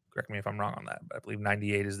over. Correct me if I'm wrong on that, but I believe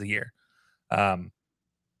 98 is the year.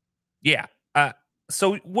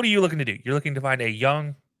 So what are you looking to do? You're looking to find a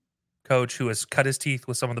young coach who has cut his teeth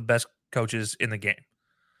with some of the best coaches in the game.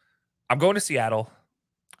 I'm going to Seattle.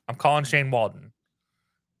 I'm calling Shane Waldron,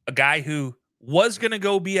 a guy who was going to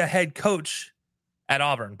go be a head coach at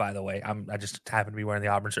Auburn, by the way. I just happen to be wearing the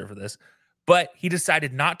Auburn shirt for this. But he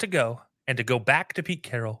decided not to go and to go back to Pete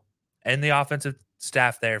Carroll and the offensive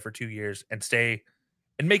staff there for 2 years and stay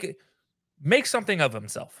and make something of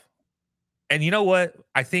himself. And you know what?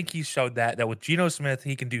 I think he showed that with Geno Smith,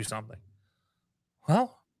 he can do something.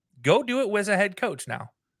 Well, go do it as a head coach now.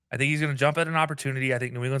 I think he's going to jump at an opportunity. I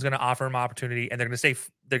think New England's going to offer him opportunity, and they're going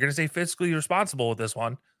to stay fiscally responsible with this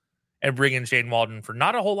one and bring in Shane Waldron for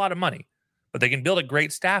not a whole lot of money, but they can build a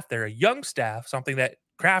great staff there, a young staff, something that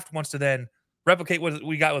Kraft wants to then replicate what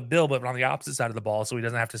we got with Bill, but on the opposite side of the ball, so he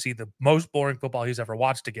doesn't have to see the most boring football he's ever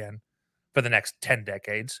watched again for the next 10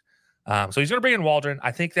 decades. So he's going to bring in Waldron.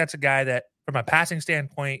 I think that's a guy that, from a passing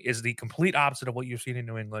standpoint, is the complete opposite of what you've seen in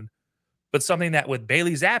New England, but something that with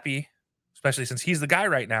Bailey Zappi, especially since he's the guy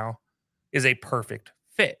right now, is a perfect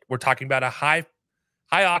fit. We're talking about a high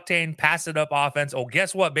octane, pass it up offense. Oh,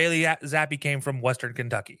 guess what? Bailey Zappi came from Western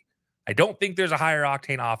Kentucky. I don't think there's a higher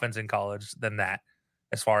octane offense in college than that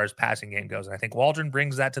as far as passing game goes. And I think Waldron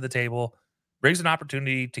brings that to the table, brings an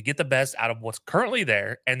opportunity to get the best out of what's currently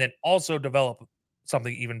there, and then also develop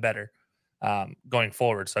something even better going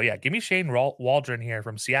forward. So yeah, give me Shane Waldron here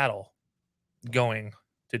from Seattle going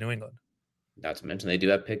to New England. Not to mention they do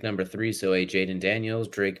have pick number 3. So Jaden Daniels,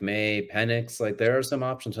 Drake May, Penix, like there are some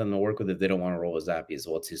options for them to work with if they don't want to roll with Zappi as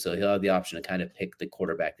well too. So he'll have the option to kind of pick the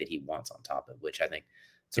quarterback that he wants on top of, which I think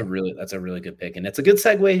that's a really good pick. And it's a good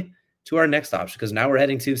segue to our next option, because now we're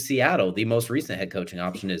heading to Seattle. The most recent head coaching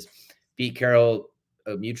option is Pete Carroll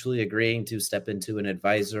mutually agreeing to step into an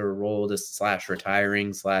advisor role to /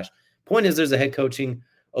 retiring / point is there's a head coaching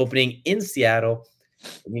opening in Seattle.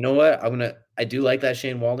 And you know what? I do like that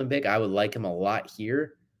Shane Waldron pick. I would like him a lot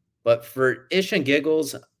here, but for ish and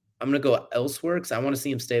giggles, I'm going to go elsewhere because I want to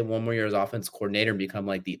see him stay one more year as offense coordinator and become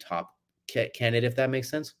like the top candidate, if that makes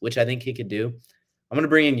sense, which I think he could do. I'm going to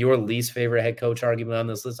bring in your least favorite head coach argument on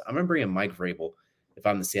this list. I'm going to bring in Mike Vrabel if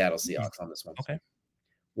I'm the Seattle Seahawks on this one. Okay.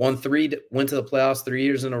 Went to the playoffs 3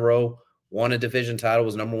 years in a row, won a division title,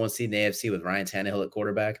 was number 1 seed in the AFC with Ryan Tannehill at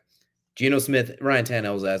quarterback. Geno Smith, Ryan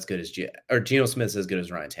Tannehill was as good as Geno Smith's as good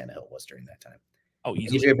as Ryan Tannehill was during that time. Oh,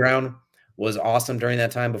 easily. DJ Brown was awesome during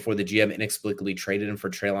that time before the GM inexplicably traded him for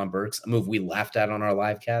Treylon Burks, a move we laughed at on our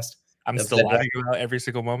live cast. I'm still laughing about every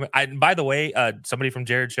single moment. By the way, somebody from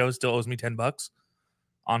Jared Show still owes me $10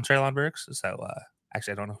 on Treylon Burks. So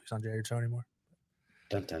actually, I don't know if he's on Jared Show anymore.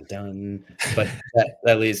 Dun, dun, dun. But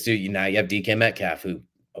that leads to now you have DK Metcalf, who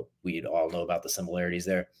we all know about the similarities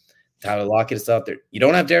there. Tyler Lockett is out there. You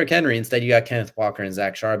don't have Derrick Henry. Instead, you got Kenneth Walker and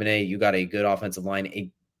Zach Charbonnet. You got a good offensive line,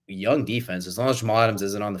 a young defense. As long as Jamal Adams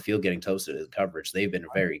isn't on the field getting toasted at coverage, they've been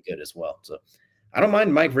very good as well. So I don't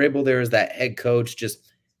mind Mike Vrabel there as that head coach.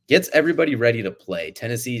 Just gets everybody ready to play.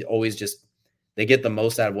 Tennessee always they get the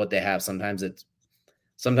most out of what they have. Sometimes it's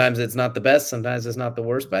not the best. Sometimes it's not the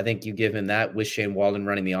worst. But I think you give him that with Shane Waldron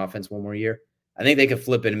running the offense one more year. I think they could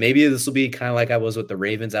flip it. And maybe this will be kind of like I was with the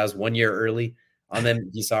Ravens. I was 1 year early on them.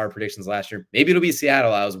 You saw our predictions last year. Maybe it'll be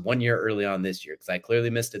Seattle. I was 1 year early on this year because I clearly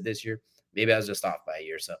missed it this year. Maybe I was just off by a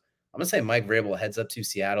year. So I'm going to say Mike Vrabel heads up to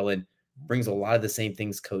Seattle and brings a lot of the same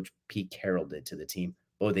things Coach Pete Carroll did to the team,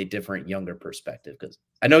 but with a different, younger perspective. Because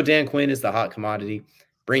I know Dan Quinn is the hot commodity.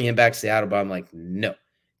 Bring him back to Seattle, but I'm like, no.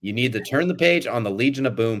 You need to turn the page on the Legion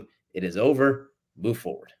of Boom. It is over. Move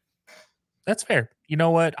forward. That's fair. You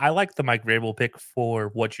know what? I like the Mike Vrabel pick for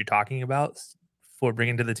what you're talking about for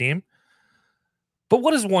bringing to the team. But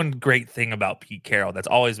what is one great thing about Pete Carroll that's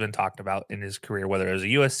always been talked about in his career, whether it was a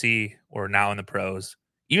USC or now in the pros,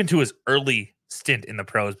 even to his early stint in the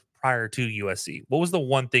pros prior to USC? What was the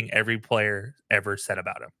one thing every player ever said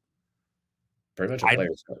about him? Pretty much a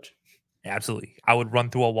player's coach. Absolutely. I would run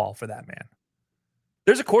through a wall for that man.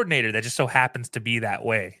 There's a coordinator that just so happens to be that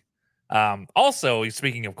way. Also,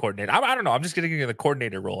 speaking of coordinator, I don't know. I'm just getting into the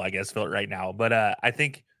coordinator role, I guess, right now. But I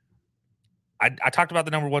think I talked about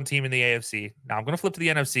the number one team in the AFC. Now I'm going to flip to the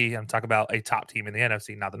NFC and talk about a top team in the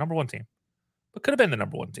NFC, not the number one team, but could have been the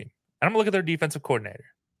number one team. And I'm going to look at their defensive coordinator.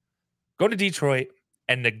 Go to Detroit,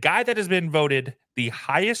 and the guy that has been voted the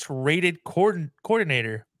highest rated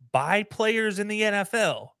coordinator by players in the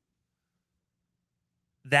NFL,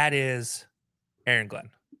 that is Aaron Glenn.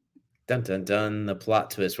 Dun, dun, dun. The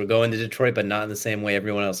plot twist. We're going to Detroit, but not in the same way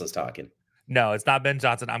everyone else is talking. No, it's not Ben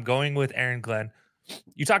Johnson. I'm going with Aaron Glenn.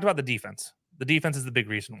 You talked about the defense. The defense is the big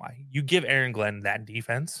reason why. You give Aaron Glenn that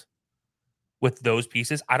defense with those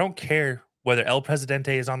pieces. I don't care whether El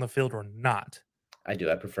Presidente is on the field or not. I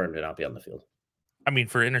do. I prefer him to not be on the field. I mean,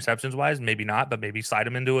 for interceptions wise, maybe not, but maybe slide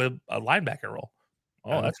him into a linebacker role.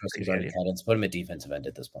 Oh, that's already put him at defensive end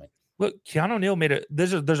at this point. Look, Keanu Neal made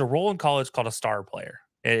there's a role in college called a star player.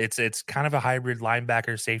 It's kind of a hybrid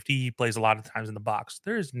linebacker safety. He plays a lot of times in the box.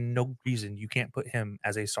 There is no reason you can't put him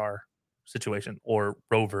as a star situation or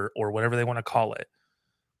rover or whatever they want to call it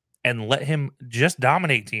and let him just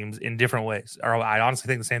dominate teams in different ways. Or I honestly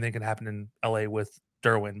think the same thing can happen in LA with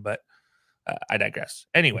Derwin, but I digress.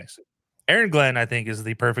 Anyways, Aaron Glenn, I think, is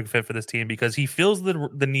the perfect fit for this team because he feels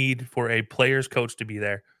the need for a player's coach to be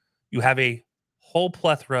there. You have a whole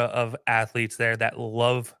plethora of athletes there that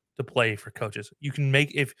love to play for coaches. You can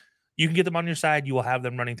if you can get them on your side, you will have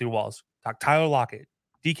them running through walls. Talk Tyler Lockett,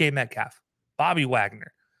 DK Metcalf, Bobby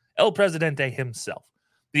Wagner, El Presidente himself,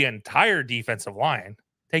 the entire defensive line.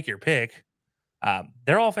 Take your pick.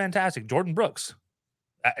 They're all fantastic. Jordan Brooks.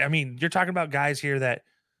 I mean, you're talking about guys here that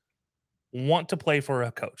want to play for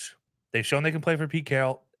a coach. They've shown they can play for Pete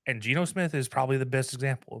Carroll, and Geno Smith is probably the best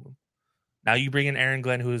example of them. Now you bring in Aaron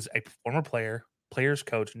Glenn, who is a former player's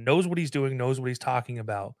coach, knows what he's doing, knows what he's talking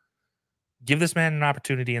about. Give this man an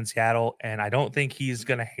opportunity in Seattle, and I don't think he's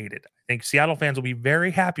going to hate it. I think Seattle fans will be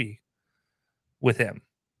very happy with him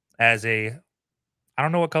as I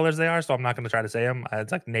don't know what colors they are, so I'm not going to try to say them.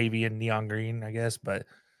 It's like navy and neon green, I guess, but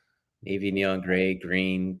navy, neon gray,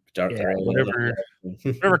 green, dark gray,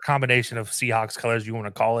 whatever combination of Seahawks colors you want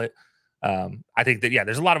to call it. I think that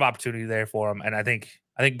there's a lot of opportunity there for him, and I think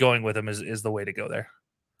going with him is the way to go there.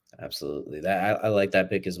 Absolutely, I like that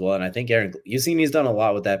pick as well, and I think Aaron, you've seen he's done a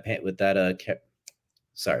lot with that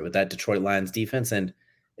Detroit Lions defense, and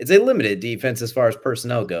it's a limited defense as far as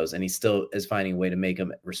personnel goes, and he still is finding a way to make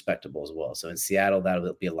them respectable as well. So in Seattle,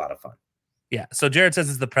 that'll be a lot of fun. Yeah. So Jared says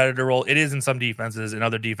it's the predator role. It is in some defenses. In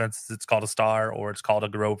other defenses, it's called a star, or it's called a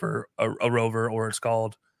rover, or it's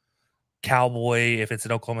called cowboy. If it's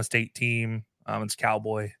an Oklahoma State team, it's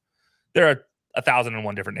cowboy. There are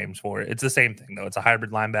 1,001 different names for it. It's the same thing though. It's a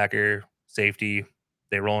hybrid linebacker, safety.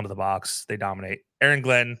 They roll into the box. They dominate. Aaron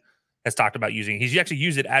Glenn has talked about he's actually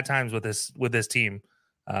used it at times with this team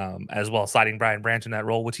as well, sliding Brian Branch in that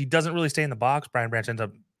role, which he doesn't really stay in the box. Brian Branch ends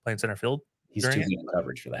up playing center field. He's too good in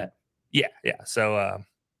coverage for that. Yeah. So,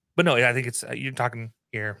 but no, I think it's you're talking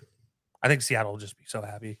here. I think Seattle will just be so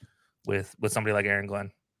happy with somebody like Aaron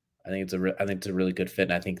Glenn. I think it's a really good fit,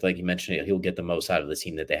 and I think, like you mentioned, he'll get the most out of the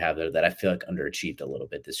team that they have there. That I feel like underachieved a little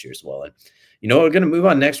bit this year as well. And we're going to move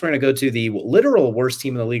on next. We're going to go to the literal worst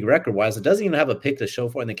team in the league record-wise. It doesn't even have a pick to show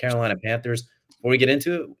for in the Carolina Panthers. Before we get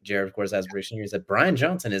into it, Jared, of course, has prediction here. He said Brian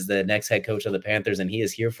Johnson is the next head coach of the Panthers, and he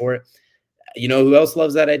is here for it. You know who else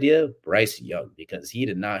loves that idea? Bryce Young, because he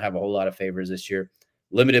did not have a whole lot of favors this year.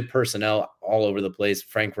 Limited personnel all over the place.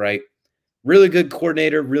 Frank Reich, really good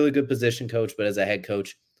coordinator, really good position coach, but as a head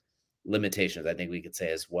coach, limitations, I think we could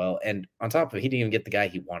say as well. And on top of it, he didn't even get the guy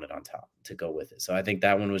he wanted on top to go with it. So I think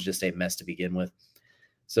that one was just a mess to begin with.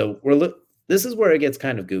 So this is where it gets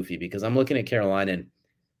kind of goofy, because I'm looking at Carolina, and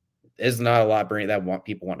there's not a lot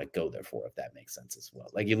people want to go there for, if that makes sense as well.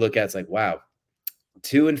 Like you look at, it's like, wow,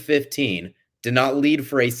 2-15, did not lead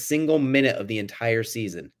for a single minute of the entire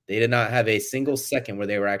season. They did not have a single second where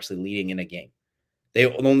they were actually leading in a game.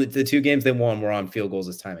 The 2 games they won were on field goals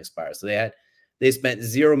as time expired. So they spent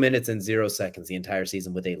 0 minutes and 0 seconds the entire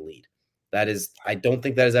season with a lead. I don't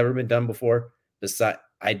think that has ever been done before.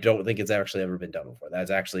 I don't think it's actually ever been done before.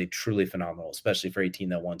 That's actually truly phenomenal, especially for a team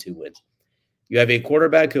that won 2 wins. You have a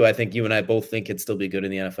quarterback who I think you and I both think could still be good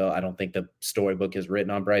in the NFL. I don't think the storybook is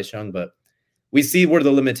written on Bryce Young, but we see where the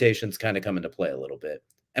limitations kind of come into play a little bit.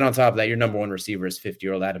 And on top of that, your number one receiver is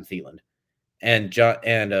 50-year-old Adam Thielen. And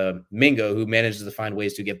Mingo, who manages to find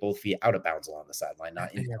ways to get both feet out of bounds along the sideline.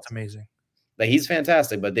 That's amazing. Like, he's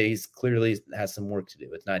fantastic, but he's clearly has some work to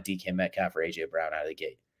do. It's not DK Metcalf or AJ Brown out of the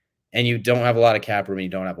gate. And you don't have a lot of cap room, and you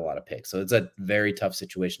don't have a lot of picks. So it's a very tough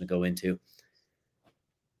situation to go into.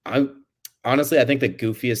 Honestly, I think the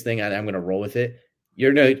goofiest thing, I'm going to roll with it.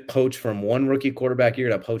 You're going to poach from one rookie quarterback. You're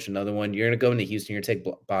going to poach another one. You're going to go into Houston. You're going to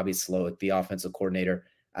take Bobby Slowick, the offensive coordinator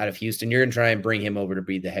out of Houston. You're going to try and bring him over to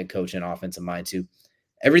be the head coach and offensive mind too.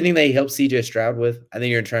 Everything that he helped CJ Stroud with, I think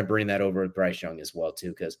you're going to try and bring that over with Bryce Young as well too,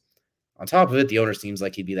 because on top of it, the owner seems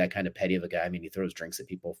like he'd be that kind of petty of a guy. I mean, he throws drinks at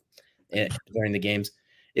people during the games.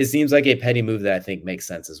 It seems like a petty move that I think makes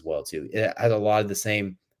sense as well too. It has a lot of the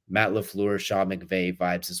same Matt LaFleur, Sean McVay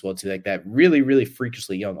vibes as well too, like that really, really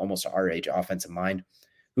freakishly young, almost our age offensive mind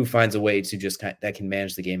who finds a way to just that can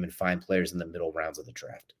manage the game and find players in the middle rounds of the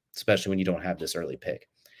draft, especially when you don't have this early pick.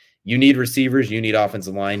 You need receivers, you need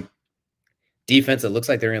offensive line. Defense, it looks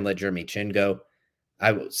like they're going to let Jeremy Chin go.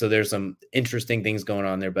 So there's some interesting things going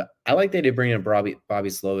on there, but I like that they bring in Bobby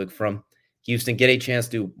Slowick from Houston, get a chance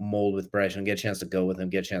to mold with Bryce Young, get a chance to go with him,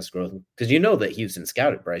 get a chance to grow with him. Because you know that Houston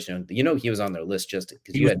scouted Bryce Young. You know he was on their list just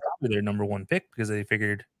because he was probably their number one pick because they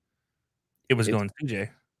figured it was going CJ.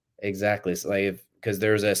 Exactly. So because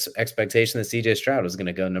there was an expectation that CJ Stroud was going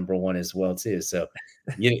to go number one as well too. So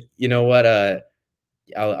you know what?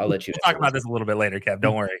 I'll let you talk about this a little bit later, Kev.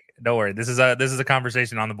 Don't worry. This is a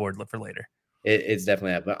conversation on the board for later. It's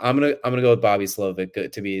definitely that. But I'm gonna go with Bobby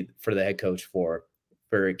Slowick to be for the head coach for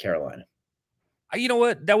Carolina. You know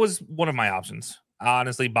what? That was one of my options.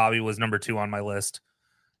 Honestly, Bobby was number 2 on my list.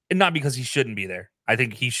 And not because he shouldn't be there. I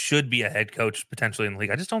think he should be a head coach potentially in the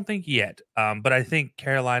league. I just don't think yet. But I think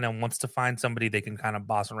Carolina wants to find somebody they can kind of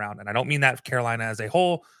boss around. And I don't mean that Carolina as a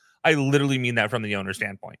whole. I literally mean that from the owner's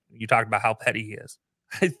standpoint. You talked about how petty he is.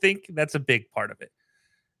 I think that's a big part of it.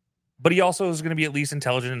 But he also is going to be at least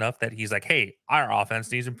intelligent enough that he's like, hey, our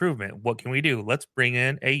offense needs improvement. What can we do? Let's bring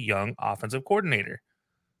in a young offensive coordinator.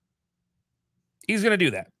 He's going to do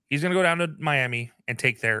that. He's going to go down to Miami and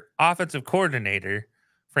take their offensive coordinator,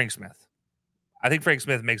 Frank Smith. I think Frank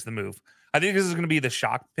Smith makes the move. I think this is going to be the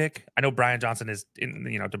shock pick. I know Brian Johnson is in,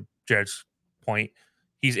 to Jared's point,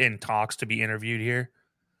 he's in talks to be interviewed here.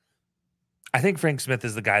 I think Frank Smith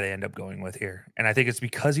is the guy they end up going with here. And I think it's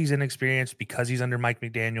because he's inexperienced, because he's under Mike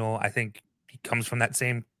McDaniel. I think he comes from that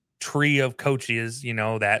same tree of coaches,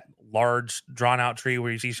 that large drawn out tree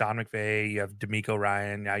where you see Sean McVay, you have DeMeco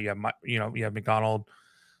Ryan, now you have McDonald,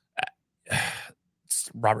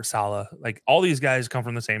 Robert Saleh, like all these guys come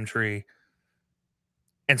from the same tree.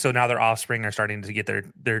 And so now their offspring are starting to get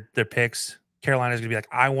their picks. Carolina's going to be like,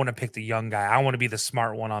 I want to pick the young guy. I want to be the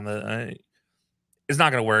smart one on the, it's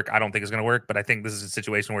not going to work. I don't think it's going to work, but I think this is a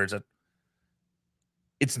situation where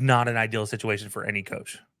it's not an ideal situation for any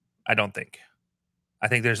coach. I don't think. I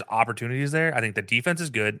think there's opportunities there. I think the defense is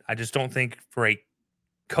good. I just don't think for a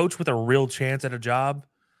coach with a real chance at a job.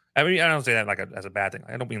 I mean, I don't say that as a bad thing.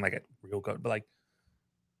 I don't mean like a real coach, but like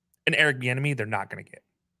an Eric Bieniemy, they're not going to get.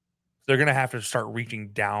 They're going to have to start reaching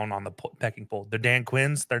down on the pecking pole. The Dan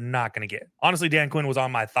Quinns, they're not going to get. Honestly, Dan Quinn was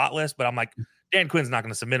on my thought list, but I'm like, Dan Quinn's not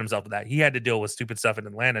going to submit himself to that. He had to deal with stupid stuff in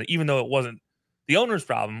Atlanta, even though it wasn't the owner's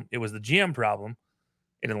problem. It was the GM problem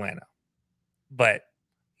in Atlanta. But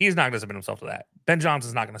he's not going to submit himself to that. Ben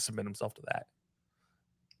Johnson's not going to submit himself to that.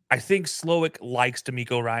 I think Slowick likes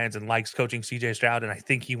D'Amico Ryans and likes coaching CJ Stroud, and I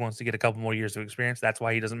think he wants to get a couple more years of experience. That's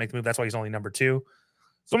why he doesn't make the move. That's why he's only number 2.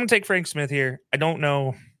 So I'm going to take Frank Smith here. I don't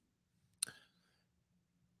know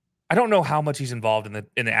how much he's involved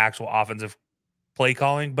in the actual offensive play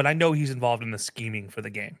calling, but I know he's involved in the scheming for the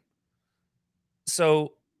game.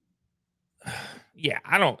 So, yeah,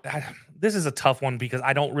 this is a tough one because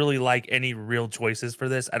I don't really like any real choices for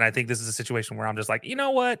this, and I think this is a situation where I'm just like, you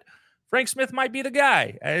know what? Frank Smith might be the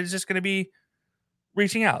guy. It's just going to be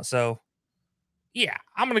reaching out. So, yeah,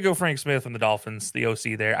 I'm going to go Frank Smith from the Dolphins, the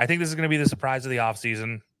OC there. I think this is going to be the surprise of the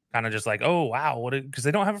offseason. Kind of just like, oh, wow, because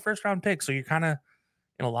they don't have a first-round pick, so you're kind of,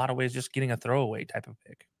 in a lot of ways, just getting a throwaway type of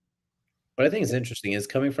pick. What I think is interesting is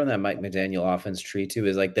coming from that Mike McDaniel offense tree, too,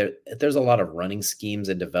 is like there's a lot of running schemes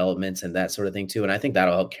and developments and that sort of thing, too, and I think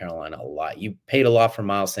that'll help Carolina a lot. You paid a lot for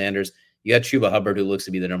Miles Sanders. You got Chuba Hubbard, who looks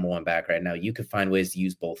to be the number 1 back right now. You could find ways to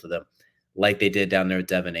use both of them, like they did down there with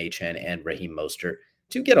Devin Achane and Raheem Mostert,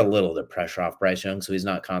 to get a little of the pressure off Bryce Young so he's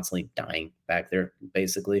not constantly dying back there,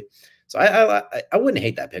 basically. So I wouldn't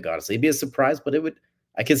hate that pick, honestly. It'd be a surprise, but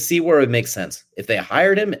I could see where it would make sense. If they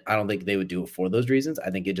hired him, I don't think they would do it for those reasons.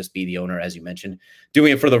 I think it'd just be the owner, as you mentioned,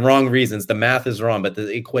 doing it for the wrong reasons. The math is wrong, but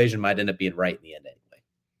the equation might end up being right in the end anyway.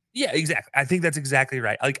 Yeah, exactly. I think that's exactly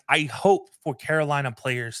right. Like, I hope for Carolina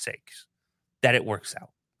players' sakes that it works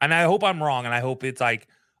out. And I hope I'm wrong, and I hope it's like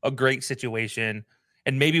a great situation.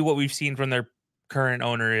 And maybe what we've seen from their current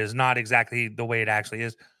owner is not exactly the way it actually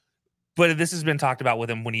is. But this has been talked about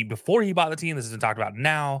with him before he bought the team. This has been talked about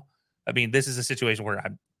now. I mean, this is a situation where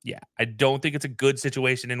I don't think it's a good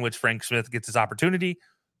situation in which Frank Smith gets his opportunity,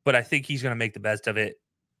 but I think he's going to make the best of it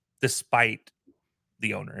despite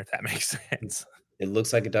the owner, if that makes sense. It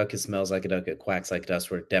looks like a duck. It smells like a duck. It quacks like a duck.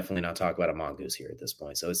 We're definitely not talking about a mongoose here at this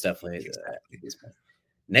point. So it's definitely at this point.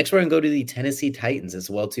 Next, we're going to go to the Tennessee Titans as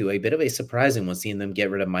well, too. A bit of a surprising one, seeing them get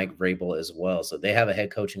rid of Mike Vrabel as well. So they have a head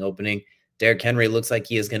coaching opening. Derrick Henry looks like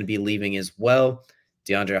he is going to be leaving as well.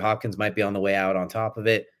 DeAndre Hopkins might be on the way out on top of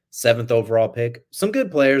it. 7th overall pick. Some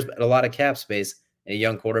good players, but a lot of cap space and a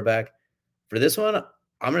young quarterback. For this one,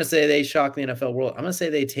 I'm going to say they shock the NFL world. I'm going to say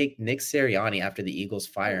they take Nick Sirianni after the Eagles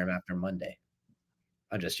fire him after Monday.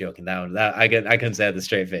 I'm just joking. I couldn't say it with a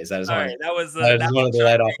straight face. I wanted to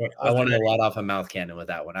light off a mouth cannon with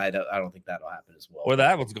that one. I don't think that'll happen as well. Or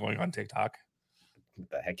that was going on TikTok. What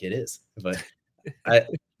the heck it is. But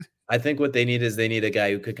I think what they need is a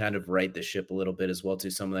guy who could kind of right the ship a little bit as well, too.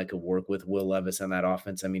 Someone that could work with Will Levis on that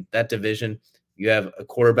offense. I mean, that division, you have a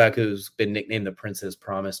quarterback who's been nicknamed the Prince as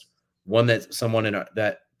promised. One that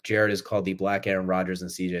that Jared has called the Black Aaron Rodgers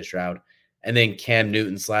and CJ Stroud. And then Cam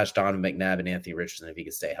Newton / Donovan McNabb and Anthony Richardson if he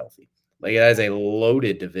could stay healthy. Like, that is a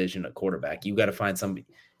loaded division at quarterback. You got to find somebody.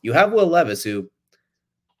 You have Will Levis, who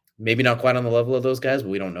maybe not quite on the level of those guys, but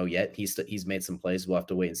we don't know yet. He's made some plays. We'll have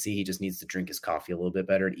to wait and see. He just needs to drink his coffee a little bit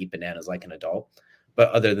better and eat bananas like an adult. But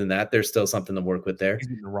other than that, there's still something to work with there. He's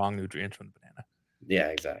getting the wrong nutrients from the banana. Yeah,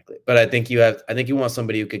 exactly. But I think you want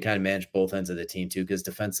somebody who could kind of manage both ends of the team too, because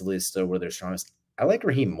defensively is still where they're strongest. I like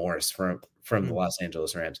Raheem Morris from the Los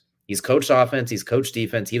Angeles Rams. He's coached offense. He's coached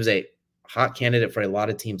defense. He was a hot candidate for a lot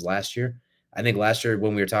of teams last year. I think last year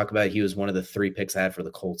when we were talking about it, he was one of the 3 picks I had for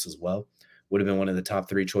the Colts as well. Would have been one of the top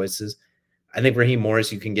 3 choices. I think Raheem Morris,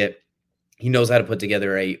 he knows how to put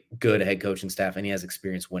together a good head coaching staff, and he has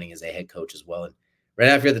experience winning as a head coach as well. And right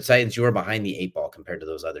after the Titans, you are behind the 8 ball compared to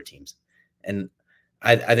those other teams. And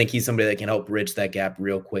I think he's somebody that can help bridge that gap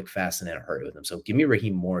real quick, fast, and in a hurry with him. So give me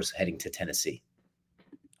Raheem Morris heading to Tennessee.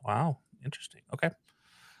 Wow. Interesting. Okay.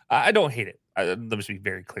 I don't hate it. Let me be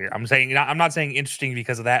very clear. I'm not saying interesting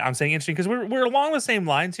because of that. I'm saying interesting because we're along the same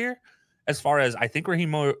lines here. As far as I think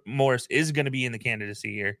Raheem Morris is going to be in the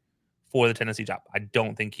candidacy here for the Tennessee job. I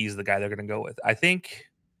don't think he's the guy they're going to go with. I think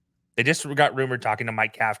they just got rumored talking to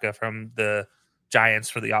Mike Kafka from the Giants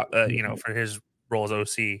for the for his role as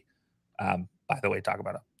OC. By the way, talk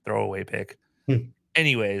about a throwaway pick.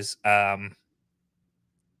 Anyways, I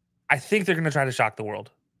think they're going to try to shock the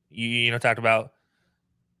world. You talked about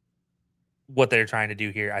what they're trying to do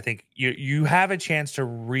here. I think you have a chance to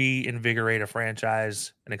reinvigorate a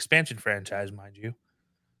franchise, an expansion franchise, mind you,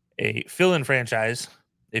 a fill-in franchise,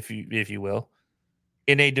 if you will,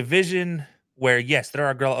 in a division where, yes, there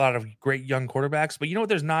are a lot of great young quarterbacks, but you know what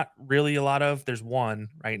there's not really a lot of? There's one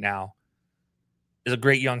right now, is a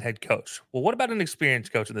great young head coach. Well, what about an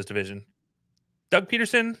experienced coach in this division? Doug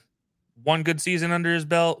Peterson, 1 good season under his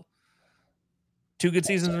belt, 2 good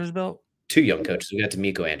seasons under his belt. 2 young coaches. We got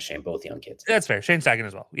D'Amico and Shane, both young kids. That's fair. Shane Steichen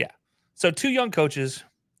as well. Yeah. So 2 young coaches,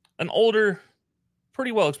 an older,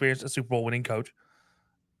 pretty well experienced, a Super Bowl winning coach.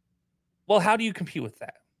 Well, how do you compete with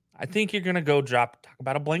that? I think you're going to talk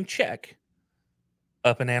about a blank check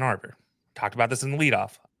up in Ann Arbor. Talked about this in the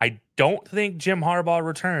leadoff. I don't think Jim Harbaugh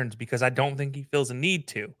returns because I don't think he feels a need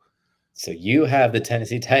to. So you have the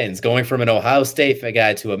Tennessee Titans going from an Ohio State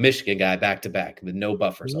guy to a Michigan guy back to back with no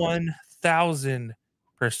buffers. 1,000%.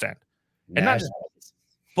 And not just,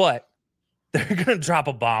 but they're going to drop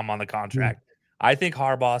a bomb on the contract. I think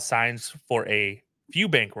Harbaugh signs for a few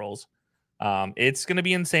bankrolls. It's going to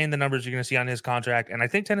be insane, the numbers you're going to see on his contract. And I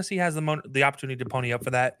think Tennessee has the opportunity to pony up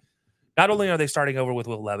for that. Not only are they starting over with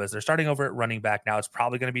Will Levis, they're starting over at running back now. It's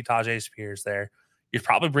probably going to be Tajay Spears there. You're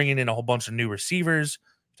probably bringing in a whole bunch of new receivers.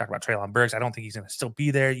 You talk about Treylon Burks. I don't think he's going to still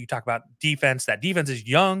be there. You talk about defense. That defense is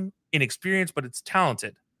young, inexperienced, but it's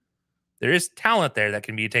talented. There is talent there that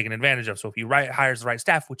can be taken advantage of. So if he hires the right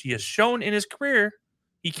staff, which he has shown in his career,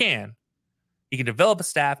 he can develop a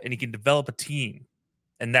staff and he can develop a team.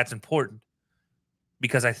 And that's important.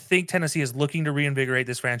 Because I think Tennessee is looking to reinvigorate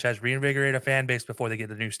this franchise, reinvigorate a fan base before they get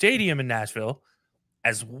the new stadium in Nashville,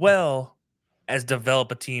 as well as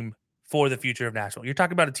develop a team for the future of Nashville. You're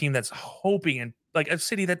talking about a team that's hoping, and like a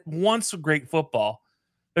city that wants great football.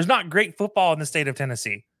 There's not great football in the state of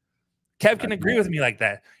Tennessee. Kev can agree with me like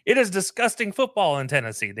that. It is disgusting football in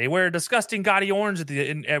Tennessee. They wear a disgusting gaudy orange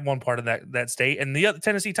at one part of that state, and the other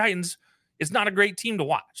Tennessee Titans is not a great team to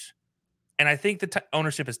watch. And I think the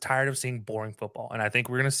ownership is tired of seeing boring football. And I think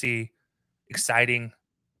we're going to see exciting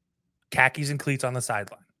khakis and cleats on the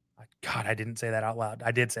sideline. God, I didn't say that out loud.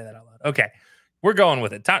 I did say that out loud. Okay, we're going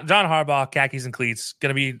with it. John Harbaugh, khakis and cleats, going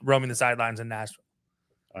to be roaming the sidelines in Nashville.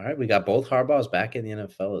 All right, we got both Harbaughs back in the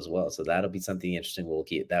NFL as well. So that'll be something interesting. We'll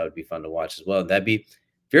keep that would be fun to watch as well. That'd be, if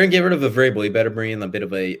you're gonna get rid of a variable, you better bring in a bit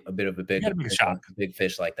of a big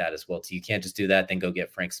fish like that as well. So you can't just do that, then go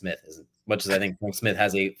get Frank Smith. As much as I think Frank Smith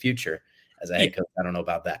has a future as a head coach, I don't know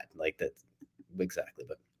about that. Like that exactly.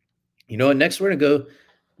 But you know what? Next we're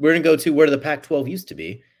gonna go to where the Pac-12 used to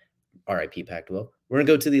be. RIP Pac-12. We're gonna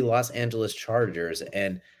go to the Los Angeles Chargers,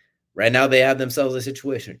 and right now they have themselves a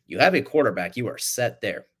situation. You have a quarterback, you are set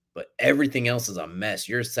there, but everything else is a mess.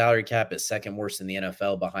 Your salary cap is second worst in the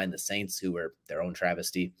NFL behind the Saints, who are their own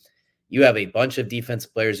travesty. You have a bunch of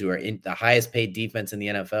defensive players who are in the highest paid defense in the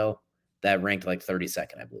NFL that ranked like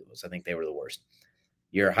 32nd, I believe it was. I think they were the worst.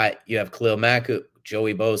 You have Khalil Mack,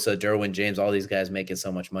 Joey Bosa, Derwin James, all these guys making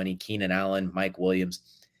so much money. Keenan Allen, Mike Williams.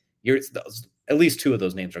 At least two of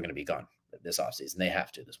those names are going to be gone this offseason. They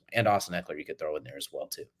have to this one. And Austin Eckler, you could throw in there as well,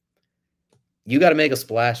 too. You got to make a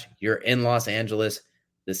splash. You're in Los Angeles,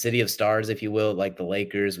 the city of stars, if you will, like the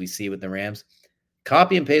Lakers we see with the Rams.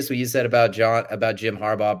 Copy and paste what you said about Jim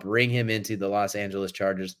Harbaugh. Bring him into the Los Angeles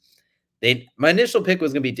Chargers. My initial pick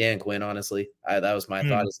was going to be Dan Quinn, honestly. That was my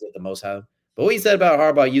thought. Is the most high. But what you said about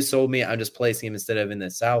Harbaugh, you sold me. I'm just placing him instead of in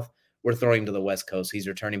the South. We're throwing him to the West Coast. He's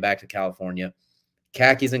returning back to California.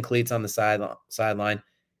 Khakis and cleats on the sideline.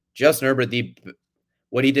 Justin Herbert,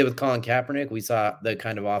 what he did with Colin Kaepernick, we saw the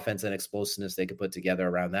kind of offense and explosiveness they could put together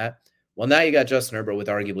around that. Well, now you got Justin Herbert with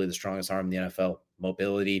arguably the strongest arm in the NFL.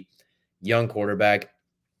 Mobility, young quarterback,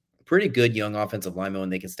 pretty good young offensive lineman when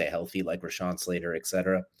they can stay healthy, like Rashawn Slater,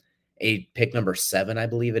 etc. A pick number 7, I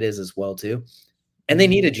believe it is as well, too. And they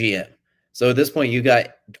need a GM. So at this point, you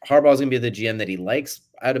got Harbaugh's going to be the GM that he likes,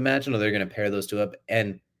 I'd imagine, or they're going to pair those two up.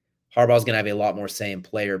 And Harbaugh's going to have a lot more say in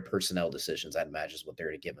player personnel decisions, I'd imagine, is what they're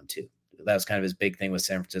going to give him too. That was kind of his big thing with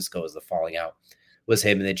San Francisco, is the falling out was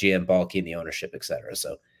him and the GM, Balky, and the ownership, et cetera.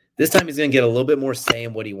 So this time he's going to get a little bit more say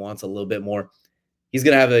in what he wants, a little bit more. He's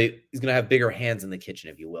going to have bigger hands in the kitchen,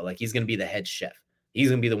 if you will. Like he's going to be the head chef. He's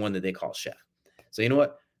going to be the one that they call chef. So you know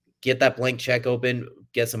what? Get that blank check open,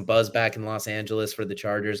 get some buzz back in Los Angeles for the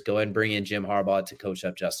Chargers. Go ahead and bring in Jim Harbaugh to coach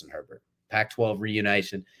up Justin Herbert. Pac-12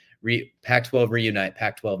 reunition. Pac-12 reunite.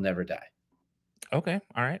 Pac-12 never die. Okay.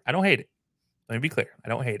 All right. I don't hate it. Let me be clear. I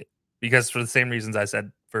don't hate it. Because for the same reasons I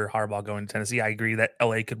said for Harbaugh going to Tennessee, I agree that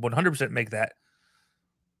LA could 100% make that.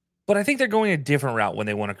 But I think they're going a different route when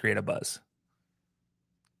they want to create a buzz.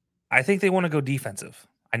 I think they want to go defensive.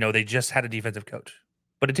 I know they just had a defensive coach,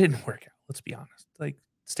 but it didn't work out. Let's be honest. Like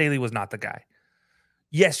Staley was not the guy.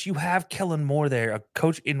 Yes, you have Kellen Moore there, a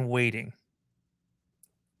coach in waiting.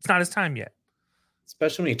 It's not his time yet.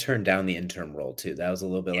 Especially when he turned down the interim role too. That was a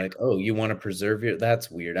little bit like, oh, you want to preserve your, that's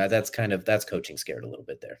weird. That's coaching scared a little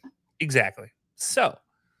bit there. Exactly. So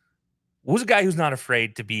who's a guy who's not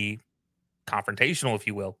afraid to be confrontational, if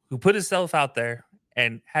you will, who put himself out there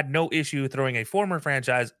and had no issue throwing a former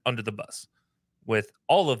franchise under the bus with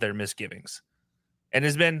all of their misgivings, and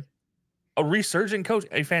has been a resurgent coach,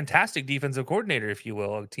 a fantastic defensive coordinator, if you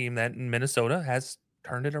will, a team that in Minnesota has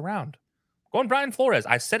turned it around. Going Brian Flores.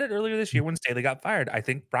 I said it earlier this year when Staley got fired. I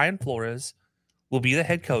think Brian Flores will be the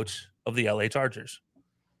head coach of the LA Chargers.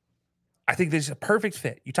 I think this is a perfect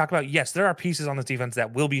fit. You talk about, yes, there are pieces on this defense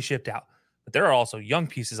that will be shipped out, but there are also young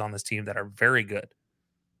pieces on this team that are very good.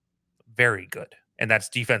 Very good. And that's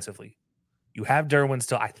defensively. You have Derwin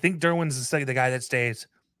still. I think Derwin's the guy that stays.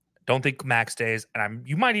 Don't think Max stays. And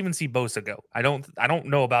you might even see Bosa go. I don't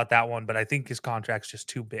know about that one, but I think his contract's just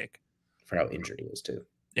too big. For how injured he is too.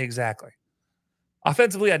 Exactly.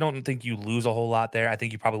 Offensively, I don't think you lose a whole lot there. I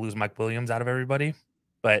think you probably lose Mike Williams out of everybody.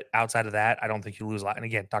 But outside of that, I don't think you lose a lot. And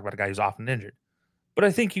again, talk about a guy who's often injured. But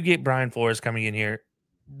I think you get Brian Flores coming in here,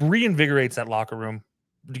 reinvigorates that locker room.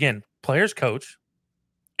 Again, players coach,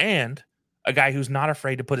 and a guy who's not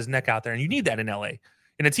afraid to put his neck out there. And you need that in LA.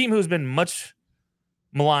 In a team who's been much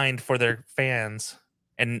maligned for their fans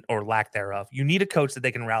or lack thereof, you need a coach that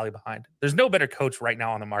they can rally behind. There's no better coach right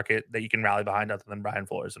now on the market that you can rally behind other than Brian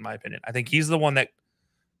Flores, in my opinion. I think he's the one that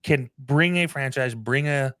can bring a franchise, bring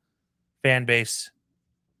a fan base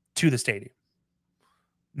to the stadium.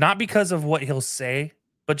 Not because of what he'll say,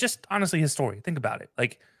 but just honestly his story. Think about it.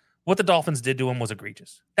 Like, what the Dolphins did to him was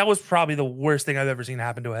egregious. That was probably the worst thing I've ever seen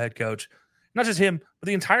happen to a head coach. Not just him, but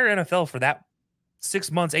the entire NFL for that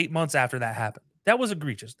 6 months, 8 months after that happened. That was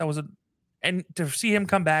egregious. And to see him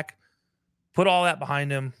come back, put all that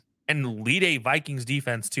behind him, and lead a Vikings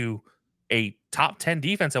defense to a top 10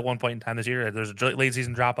 defense at one point in time this year. There's a late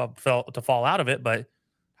season drop up to fall out of it, but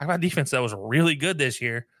talk about defense that was really good this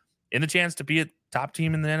year, in the chance to be a top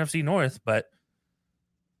team in the NFC North. But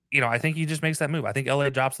I think he just makes that move. I think LA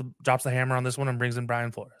drops the hammer on this one and brings in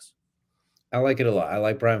Brian Flores. I like it a lot. I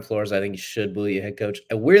like Brian Flores. I think he should be a head coach.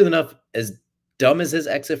 And weird enough, as dumb as his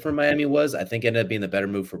exit from Miami was, I think it ended up being the better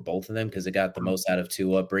move for both of them because it got the most out of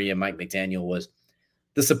Tua. Bree and Mike McDaniel was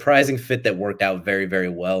the surprising fit that worked out very, very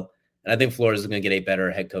well. And I think Flores is going to get a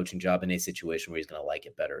better head coaching job in a situation where he's going to like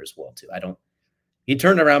it better as well, too. He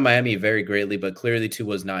turned around Miami very greatly, but clearly Tua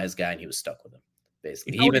was not his guy, and he was stuck with him,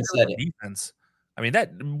 basically. He even said it. Defense. I mean,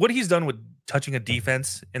 what he's done with touching a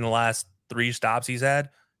defense in the last 3 stops he's had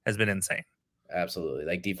has been insane. Absolutely.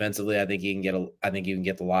 Like, defensively, I think you can get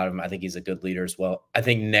a lot of him. I think he's a good leader as well. I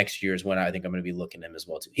think next year is when I think I'm going to be looking at him as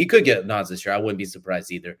well, too. He could get nods this year. I wouldn't be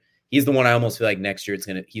surprised either. He's the one I almost feel like next year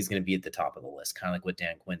he's going to be at the top of the list, kind of like what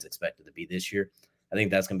Dan Quinn's expected to be this year. I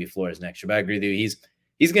think that's going to be Flores next year. But I agree with you.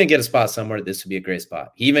 He's going to get a spot somewhere. This would be a great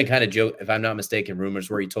spot. He even kind of joked, if I'm not mistaken, rumors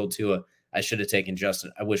where he told Tua, I should have taken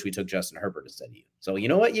Justin. I wish we took Justin Herbert instead of you. So you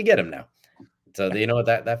know what? You get him now. So you know what?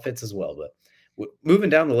 That fits as well. But moving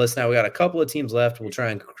down the list now, we got a couple of teams left. We'll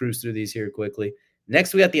try and cruise through these here quickly.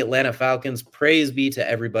 Next, we got the Atlanta Falcons. Praise be to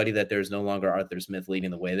everybody that there's no longer Arthur Smith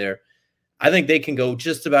leading the way there. I think they can go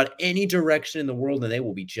just about any direction in the world, and they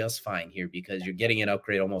will be just fine here because you're getting an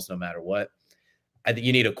upgrade almost no matter what. I think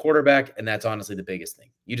you need a quarterback, and that's honestly the biggest thing.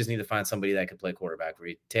 You just need to find somebody that can play quarterback for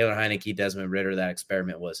you. Taylor Heineke, Desmond Ridder, that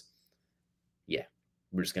experiment was,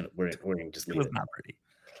 we're gonna just leave it. Not pretty.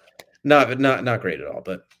 Not great at all.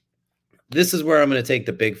 But this is where I'm going to take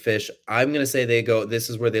the big fish. I'm going to say this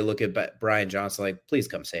is where they look at Brian Johnson like, please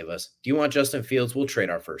come save us. Do you want Justin Fields? We'll trade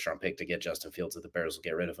our first-round pick to get Justin Fields if the Bears will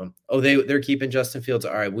get rid of him. Oh, they're keeping Justin Fields?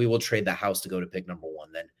 All right, we will trade the house to go to pick number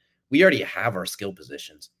 1 then. We already have our skill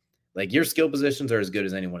positions. Like, your skill positions are as good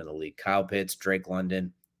as anyone in the league. Kyle Pitts, Drake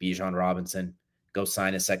London, Bijan Robinson. Go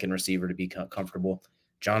sign a second receiver to be comfortable.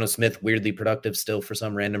 Jonnu Smith, weirdly productive still for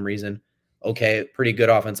some random reason. Okay, pretty good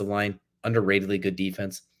offensive line. Underratedly good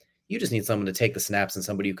defense. You just need someone to take the snaps and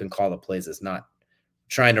somebody who can call the plays that's not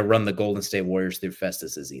trying to run the Golden State Warriors through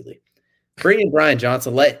Festus Ezeli. Bring in Brian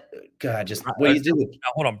Johnson. What do you do?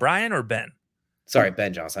 Hold on, Brian or Ben? Sorry,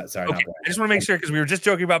 Ben Johnson. Sorry, okay. Not Brian. I just want to make sure because we were just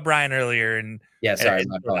joking about Brian earlier. My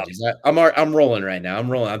apologies. I'm rolling right now.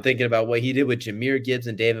 I'm thinking about what he did with Jahmyr Gibbs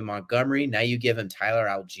and David Montgomery. Now you give him Tyler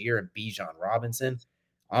Algier and Bijan Robinson,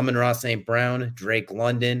 Amon-Ra St. Brown, Drake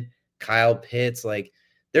London, Kyle Pitts. Like,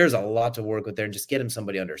 there's a lot to work with there, and just get him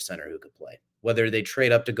somebody under center who could play. Whether they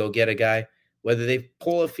trade up to go get a guy, whether they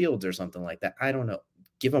pull a Fields or something like that, I don't know.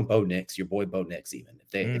 Give them Bo Nix, your boy Bo Nix, even if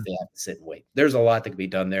they have to sit and wait. There's a lot that can be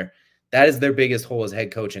done there. That is their biggest hole as head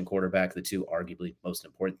coach and quarterback, the two arguably most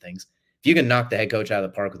important things. If you can knock the head coach out of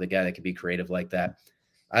the park with a guy that can be creative like that,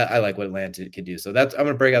 I like what Atlanta could do. So I'm going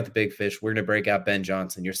to break out the big fish. We're going to break out Ben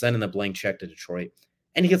Johnson. You're sending the blank check to Detroit,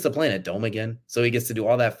 and he gets to play in a dome again. So he gets to do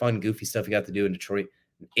all that fun, goofy stuff he got to do in Detroit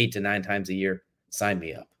 8 to 9 times a year. Sign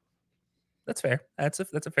me up. That's fair. That's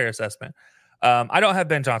a fair assessment. I don't have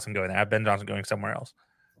Ben Johnson going there. I have Ben Johnson going somewhere else.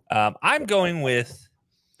 I'm going with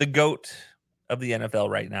the GOAT of the NFL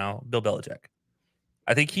right now, Bill Belichick.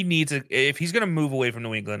 I think he needs if he's going to move away from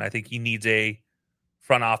New England, I think he needs a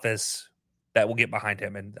front office that will get behind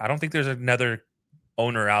him. And I don't think there's another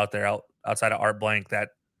owner out there outside of Art Blank that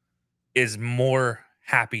is more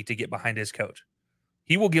happy to get behind his coach.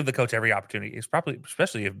 he will give the coach every opportunity. It's probably,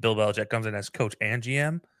 especially if Bill Belichick comes in as coach and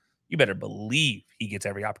GM, you better believe he gets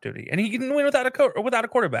every opportunity, and he can win without a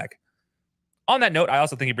quarterback. On that note, I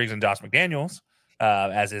also think he brings in Josh McDaniels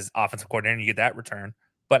as his offensive coordinator, and you get that return.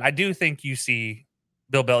 But I do think you see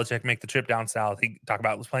Bill Belichick make the trip down south. He talked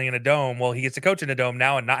about playing in a dome. Well, he gets to coach in a dome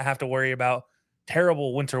now and not have to worry about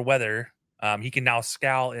terrible winter weather. He can now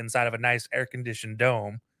scowl inside of a nice air-conditioned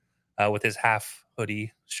dome with his half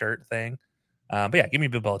hoodie shirt thing. But yeah, give me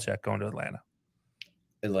Bill Belichick going to Atlanta.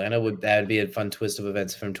 That'd be a fun twist of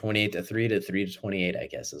events from 28 to 3 to 3 to 28, I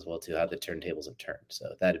guess, as well, too, how the turntables have turned.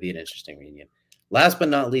 So that'd be an interesting reunion. Last but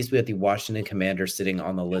not least, we have the Washington Commanders sitting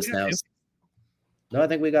on the list now. No, I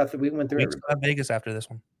think we went through it. Vegas after this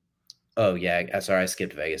one. Oh, yeah. Sorry, I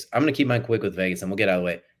skipped Vegas. I'm going to keep mine quick with Vegas, and we'll get out of the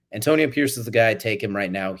way. Antonio Pierce is the guy. Take him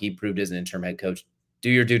right now. He proved as an interim head coach. Do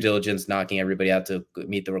your due diligence, knocking everybody out to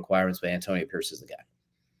meet the requirements, but Antonio Pierce is the guy.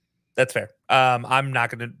 That's fair. I'm not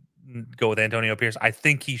going to go with Antonio Pierce. I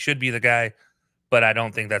think he should be the guy, but I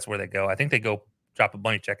don't think that's where they go. I think they go drop a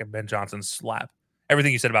money check at Ben Johnson's lap.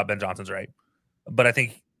 Everything you said about Ben Johnson's right. But I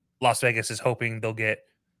think Las Vegas is hoping they'll get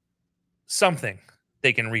something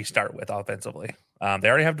they can restart with offensively. They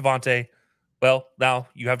already have Devontae. Well, now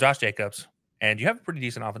you have Josh Jacobs, and you have a pretty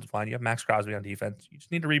decent offensive line. You have Max Crosby on defense. You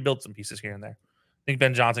just need to rebuild some pieces here and there. I think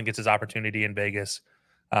Ben Johnson gets his opportunity in Vegas,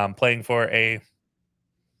 playing for a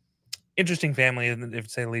interesting family, if to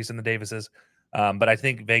say the least, in the Davises. But I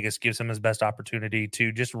think Vegas gives him his best opportunity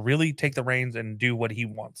to just really take the reins and do what he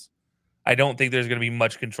wants. I don't think there's going to be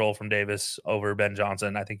much control from Davis over Ben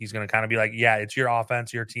Johnson. I think he's going to kind of be like, yeah, it's your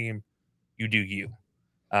offense, your team. You do you.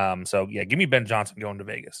 So, yeah, give me Ben Johnson going to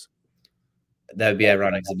Vegas. That would be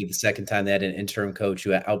ironic. It'd be the second time they had an interim coach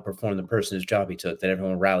who outperformed the person whose job he took that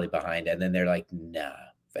everyone rallied behind, and then they're like, nah.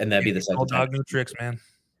 And that'd be the second time. No tricks, man.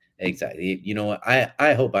 Exactly. You know what?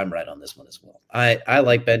 I hope I'm right on this one as well. I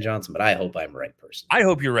like Ben Johnson, but I hope I'm right person. I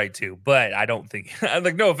hope you're right too, but I don't think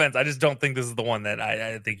like no offense. I just don't think this is the one that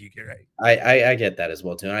I think you get right. I get that as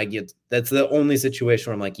well too. And I get that's the only situation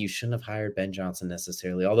where I'm like, you shouldn't have hired Ben Johnson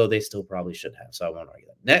necessarily, although they still probably should have. So I won't argue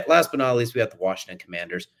that. Last but not least, we have the Washington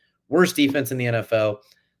Commanders. Worst defense in the NFL.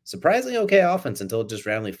 Surprisingly okay offense until it just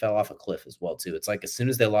randomly fell off a cliff as well too. It's like as soon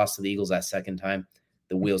as they lost to the Eagles that second time,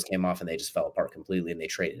 the wheels came off and they just fell apart completely and they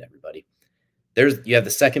traded everybody. You have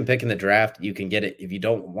the second pick in the draft. You can get it. If you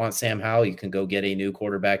don't want Sam Howell, you can go get a new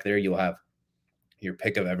quarterback there. You'll have your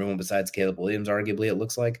pick of everyone besides Caleb Williams, arguably, it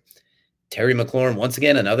looks like. Terry McLaurin, once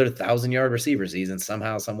again, another 1,000-yard receiver season.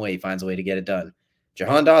 Somehow, some way, he finds a way to get it done.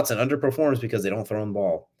 Jahan Dotson underperforms because they don't throw him the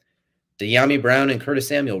ball. De'Ami Brown and Curtis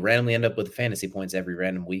Samuel randomly end up with fantasy points every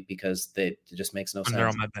random week because it just makes no sense. They're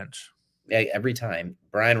on my bench. Yeah, every time.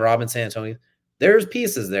 Brian Robinson, Antonio. There's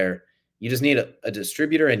pieces there. You just need a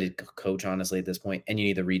distributor and a coach, honestly, at this point, and you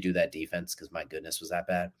need to redo that defense because, my goodness, was that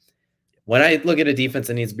bad. When I look at a defense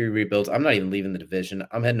that needs to be rebuilt, I'm not even leaving the division.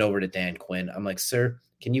 I'm heading over to Dan Quinn. I'm like, sir,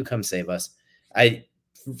 can you come save us? I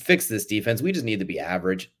fix this defense. We just need to be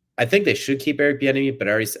average. I think they should keep Eric Bieniemy, but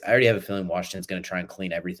I already have a feeling Washington's going to try and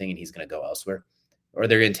clean everything, and he's going to go elsewhere, or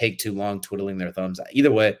they're going to take too long twiddling their thumbs.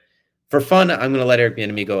 Either way, for fun, I'm going to let Eric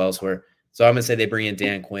Bieniemy go elsewhere. So I'm going to say they bring in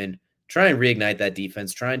Dan Quinn. Try and reignite that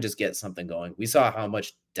defense. Try and just get something going. We saw how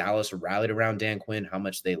much Dallas rallied around Dan Quinn, how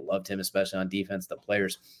much they loved him, especially on defense. The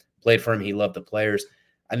players played for him. He loved the players.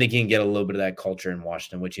 I think he can get a little bit of that culture in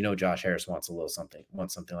Washington, which, Josh Harris wants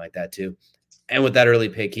something like that too. And with that early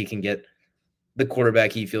pick, he can get the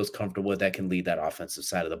quarterback he feels comfortable with that can lead that offensive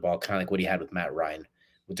side of the ball, kind of like what he had with Matt Ryan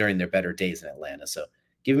during their better days in Atlanta. So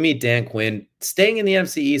give me Dan Quinn staying in the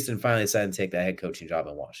NFC East and finally deciding to take that head coaching job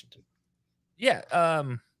in Washington. Yeah,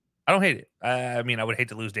 I don't hate it. I mean, I would hate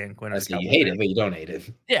to lose Dan Quinn. You hate it, but you don't hate it.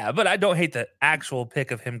 Yeah, but I don't hate the actual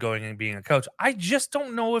pick of him going and being a coach. I just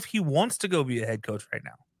don't know if he wants to go be a head coach right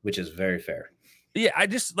now. Which is very fair. Yeah, I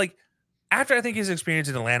just, after I think his experience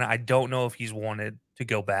in Atlanta, I don't know if he's wanted to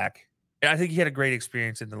go back. And I think he had a great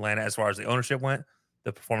experience in Atlanta as far as the ownership went.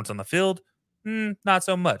 The performance on the field, not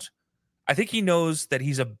so much. I think he knows that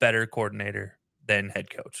he's a better coordinator than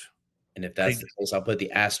head coach. And if that's the case, I'll put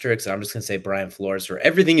the asterisk. I'm just going to say Brian Flores for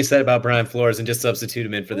everything you said about Brian Flores and just substitute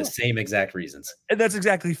him in for the same exact reasons. And that's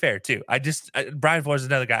exactly fair, too. Brian Flores is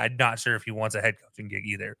another guy. I'm not sure if he wants a head coaching gig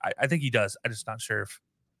either. I think he does. I'm just not sure if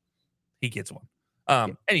he gets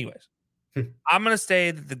one. Anyways, I'm going to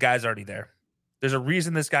say that the guy's already there. There's a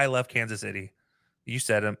reason this guy left Kansas City. You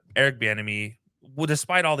said him, Eric Bieniemy. Well,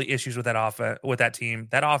 despite all the issues with that team,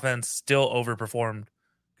 that offense still overperformed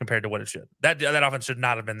compared to what it should. That offense should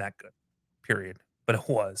not have been that good. Period. But it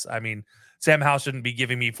was. I mean, Sam Howell shouldn't be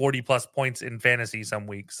giving me 40-plus points in fantasy some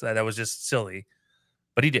weeks. That was just silly.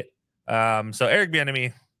 But he did. So Eric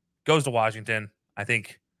Bieniemy goes to Washington. I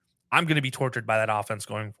think I'm going to be tortured by that offense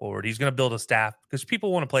going forward. He's going to build a staff because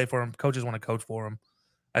people want to play for him. Coaches want to coach for him.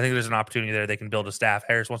 I think there's an opportunity there. They can build a staff.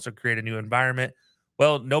 Harris wants to create a new environment.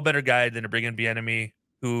 Well, no better guy than to bring in Bieniemy,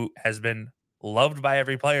 who has been loved by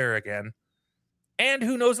every player again, and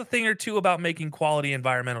who knows a thing or two about making quality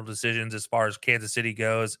environmental decisions as far as Kansas City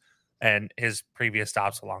goes and his previous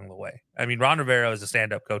stops along the way. I mean, Ron Rivera is a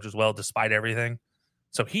stand-up coach as well, despite everything.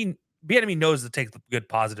 So Bieniemy knows to take the good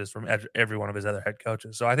positives from every one of his other head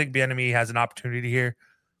coaches. So I think Bieniemy has an opportunity here.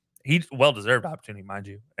 He's well-deserved opportunity, mind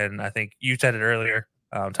you. And I think you said it earlier,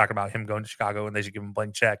 talking about him going to Chicago and they should give him a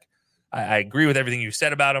blank check. I agree with everything you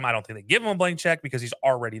said about him. I don't think they give him a blank check because he's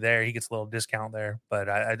already there. He gets a little discount there, but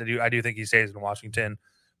I do think he stays in Washington.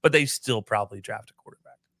 But they still probably draft a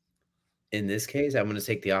quarterback. In this case, I'm going to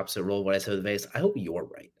take the opposite role of what I said with Vegas. I hope you're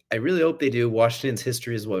right. I really hope they do. Washington's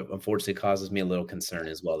history is what unfortunately causes me a little concern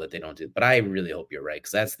as well that they don't do. But I really hope you're right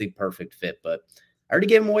because that's the perfect fit. But I already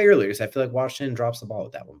gave him away earlier because I feel like Washington drops the ball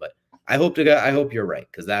with that one. But I hope you're right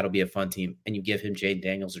because that'll be a fun team. And you give him Jayden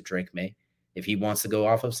Daniels or Drake May. If he wants to go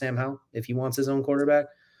off of Sam Howell, if he wants his own quarterback,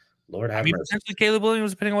 Lord have mercy. Potentially Caleb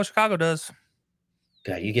Williams, depending on what Chicago does.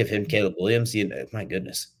 God, you give him Caleb Williams, my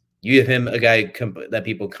goodness. You give him a guy that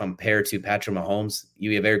people compare to Patrick Mahomes.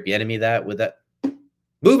 You give Eric Bieniemy that with that.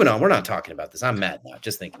 Moving on, we're not talking about this. I'm mad now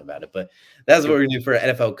just thinking about it. But that's what we're going to do for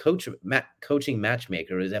NFL coaching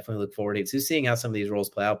matchmaker. We definitely look forward to seeing how some of these roles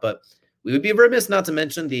play out. But we would be remiss not to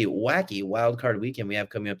mention the wacky wild card weekend we have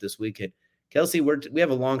coming up this weekend. Kelsey, we have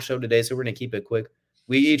a long show today, so we're going to keep it quick.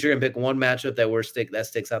 We each are going to pick one matchup that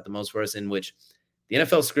sticks out the most for us, in which the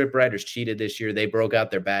NFL script writers cheated this year. They broke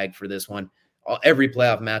out their bag for this one. Every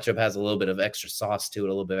playoff matchup has a little bit of extra sauce to it,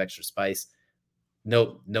 a little bit of extra spice.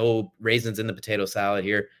 No raisins in the potato salad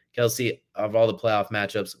here. Kelsey, of all the playoff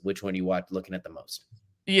matchups, which one you looking at the most?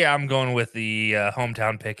 Yeah, I'm going with the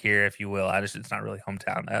hometown pick here, if you will. It's not really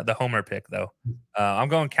hometown. The homer pick, though. I'm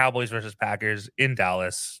going Cowboys versus Packers in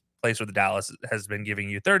Dallas. Place where the Dallas has been giving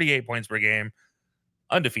you 38 points per game,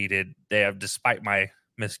 undefeated. They have, despite my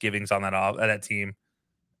misgivings on that team,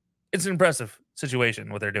 it's an impressive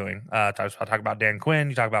situation what they're doing. Talk about Dan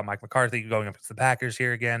Quinn. You talk about Mike McCarthy going up against the Packers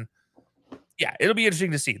here again. Yeah, it'll be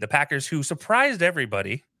interesting to see the Packers, who surprised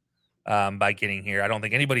everybody by getting here. I don't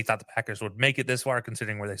think anybody thought the Packers would make it this far,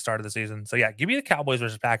 considering where they started the season. So yeah, give me the Cowboys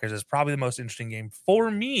versus Packers is probably the most interesting game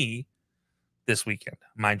for me this weekend.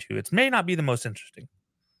 Mind you, it may not be the most interesting.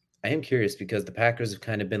 I am curious because the Packers have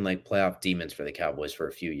kind of been like playoff demons for the Cowboys for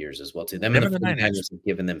a few years as well, too. Them and the 49ers have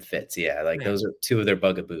given them fits. Yeah, those are two of their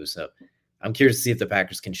bugaboos. So I'm curious to see if the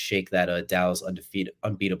Packers can shake that Dallas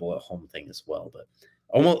unbeatable at home thing as well. But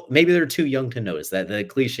almost maybe they're too young to notice that. The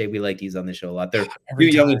cliche we like to use on the show a lot. They're too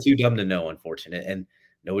young and too dumb to know, unfortunate. And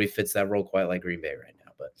nobody fits that role quite like Green Bay right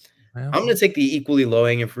now. But I'm going to take the equally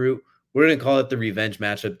low-hanging fruit. We're going to call it the revenge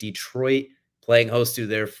matchup. Detroit playing host to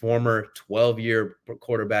their former 12-year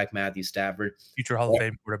quarterback, Matthew Stafford. Future Hall of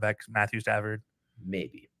Fame quarterback, Matthew Stafford.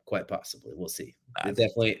 Maybe, quite possibly. We'll see.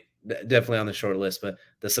 Definitely on the short list. But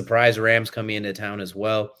the surprise Rams coming into town as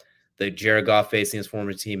well. The Jared Goff facing his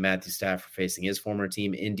former team, Matthew Stafford facing his former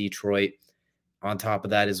team in Detroit. On top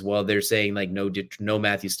of that as well, they're saying no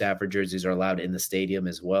Matthew Stafford jerseys are allowed in the stadium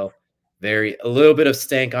as well. A little bit of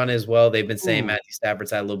stank on it as well. They've been saying Matthew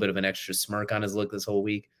Stafford's had a little bit of an extra smirk on his look this whole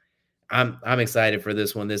week. I'm excited for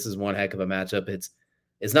this one. This is one heck of a matchup.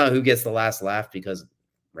 It's not who gets the last laugh because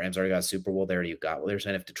Rams already got a Super Bowl. They already got. Well, they're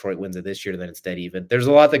saying if Detroit wins it this year, then it's dead even. There's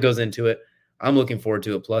a lot that goes into it. I'm looking forward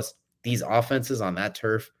to it. Plus, these offenses on that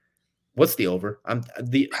turf. What's the over?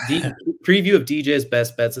 The preview of DJ's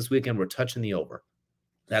best bets this weekend. We're touching the over.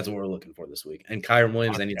 That's what we're looking for this week. And Kyren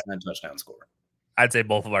Williams, anytime touchdown scorer. I'd say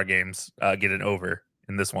both of our games get an over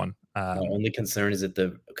in this one. The only concern is that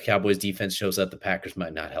the Cowboys defense shows up. The Packers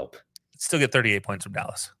might not help. Still get 38 points from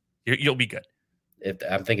Dallas. You'll be good.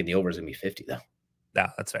 I'm thinking the over is going to be 50, though. No,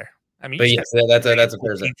 that's fair. I mean, but yes, that's a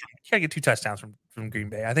fair zone. You got to get 2 touchdowns from Green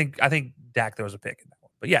Bay. I think Dak throws a pick in that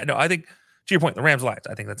one. But yeah, no, I think to your point, the Rams Lions.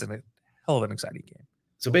 I think that's a hell of an exciting game.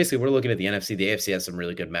 So basically, we're looking at the NFC. The AFC has some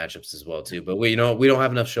really good matchups as well, too. But we don't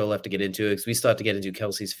have enough show left to get into it because we still have to get into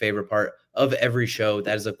Kelsey's favorite part of every show.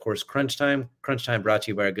 That is, of course, Crunch Time. Crunch Time brought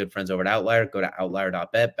to you by our good friends over at Outlier. Go to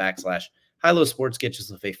outlier.bet/High-Low Sports. Get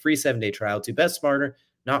yourself a free 7-day trial to bet smarter,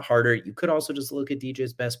 not harder. You could also just look at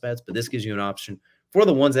DJ's best bets, but this gives you an option for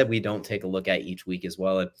the ones that we don't take a look at each week as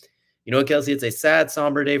well. And you know what, Kelsey? It's a sad,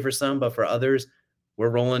 somber day for some, but for others, we're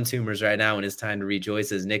rolling tumors right now, and it's time to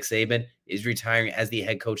rejoice as Nick Saban is retiring as the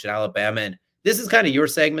head coach at Alabama. And this is kind of your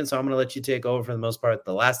segment, so I'm going to let you take over for the most part.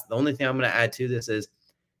 The only thing I'm going to add to this is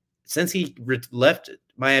since he left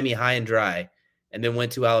Miami high and dry and then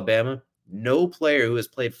went to Alabama, no player who has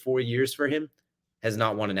played 4 years for him has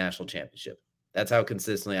not won a national championship. That's how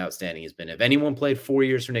consistently outstanding he's been. If anyone played 4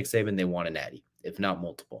 years for Nick Saban, they won a natty, if not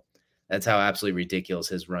multiple. That's how absolutely ridiculous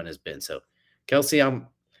his run has been. So, Kelsey,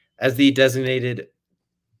 as the designated,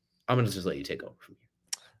 I'm going to just let you take over from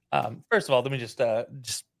here. First of all, let me just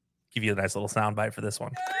give you a nice little soundbite for this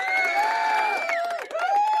one.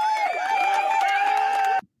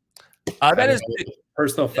 That is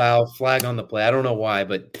personal foul, flag on the play. I don't know why,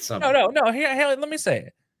 but something. No. Here, let me say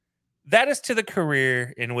it. That is to the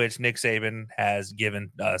career in which Nick Saban has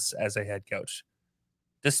given us as a head coach.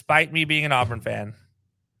 Despite me being an Auburn fan,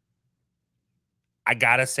 I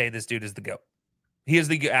gotta say this dude is the GOAT. He is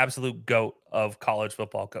the absolute GOAT of college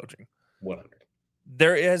football coaching. 100.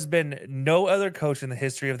 There has been no other coach in the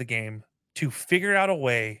history of the game to figure out a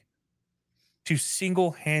way to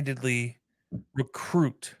single-handedly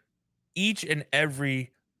recruit each and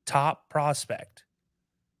every top prospect,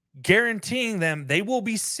 guaranteeing them they will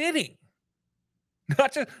be sitting,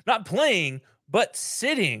 not playing, but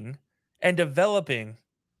sitting and developing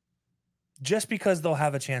just because they'll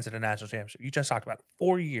have a chance at a national championship. You just talked about it.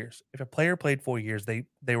 4 years. If a player played 4 years,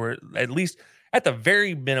 they were at least at the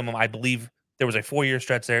very minimum, I believe there was a 4-year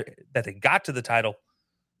stretch there that they got to the title,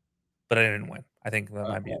 but I didn't win. I think that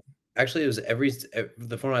might be it. Actually, it was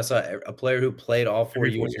the form I saw, a player who played all 4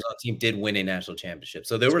 years on the team did win a national championship.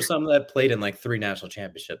 So there were some that played in like 3 national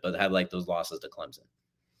championships, but had like those losses to Clemson.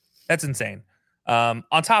 That's insane. On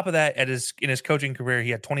top of that, in his coaching career,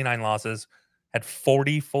 he had 29 losses, had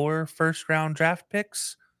 44 first-round draft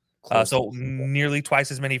picks. So nearly twice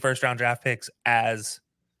as many first-round draft picks as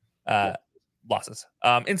losses.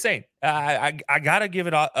 Insane. I got to give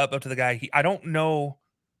it up to the guy. I don't know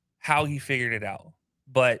how he figured it out,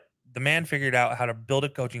 but the man figured out how to build a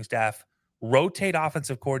coaching staff, rotate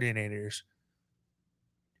offensive coordinators,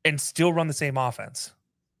 and still run the same offense.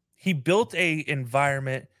 He built a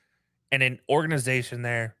environment and an organization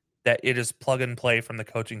there that it is plug and play from the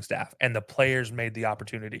coaching staff, and the players made the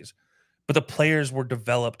opportunities. But the players were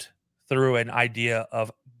developed through an idea of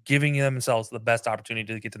giving themselves the best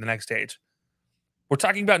opportunity to get to the next stage. We're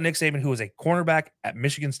talking about Nick Saban, who was a cornerback at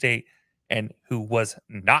Michigan State and who was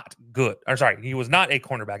not good. Or sorry, he was not a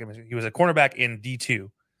cornerback at Michigan. He was a cornerback in D2,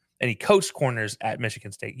 and he coached corners at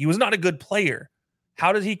Michigan State. He was not a good player.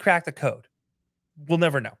 How did he crack the code? We'll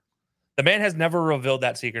never know. The man has never revealed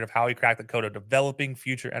that secret of how he cracked the code of developing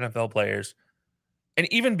future NFL players, and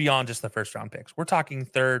even beyond just the first-round picks. We're talking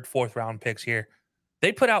third, fourth-round picks here.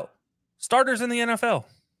 They put out starters in the NFL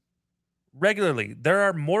regularly. There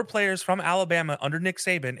are more players from Alabama under Nick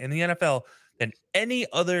Saban in the NFL than any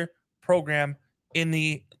other program in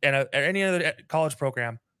any other college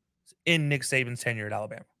program in Nick Saban's tenure at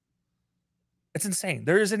Alabama. It's insane.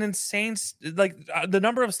 There is an insane, the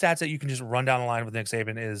number of stats that you can just run down the line with Nick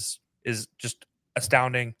Saban is just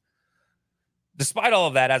astounding. Despite all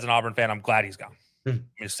of that, as an Auburn fan, I'm glad he's gone. Let me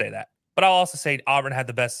just say that. But I'll also say Auburn had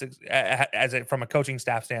the best, from a coaching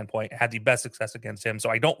staff standpoint, had the best success against him. So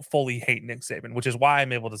I don't fully hate Nick Saban, which is why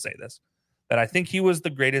I'm able to say this, that I think he was the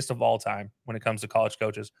greatest of all time when it comes to college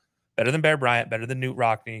coaches. Better than Bear Bryant, better than Newt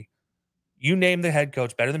Rockne. You name the head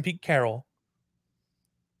coach, better than Pete Carroll,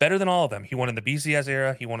 better than all of them. He won in the BCS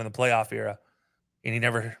era, he won in the playoff era, and he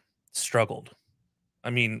never struggled. I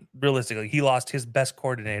mean, realistically, he lost his best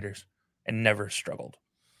coordinators and never struggled.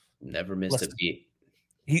 Never missed a beat.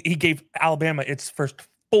 He gave Alabama its first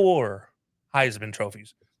 4 Heisman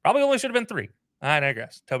trophies. Probably only should have been 3. I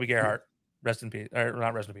digress. Toby Gerhart, rest in peace. Or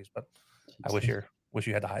not rest in peace, but I wish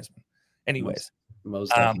you had the Heisman. Anyways.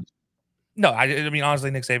 Most no, I mean, honestly,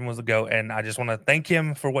 Nick Saban was the GOAT, and I just want to thank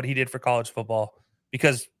him for what he did for college football,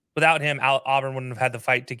 because without him, Auburn wouldn't have had the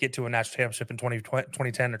fight to get to a national championship in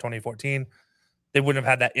 2010 or 2014. They wouldn't have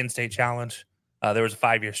had that in-state challenge. There was a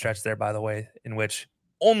 5-year stretch there, by the way, in which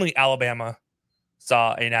only Alabama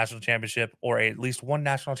saw a national championship or at least one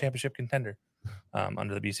national championship contender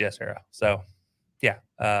under the BCS era. So, yeah.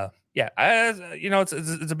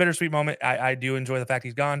 It's a bittersweet moment. I do enjoy the fact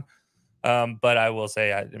he's gone. But I will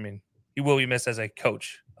say, I mean, he will be missed as a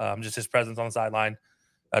coach. Just his presence on the sideline,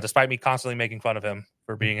 despite me constantly making fun of him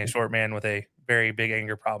for being a short man with a very big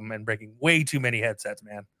anger problem and breaking way too many headsets,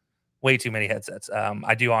 man. Way too many headsets.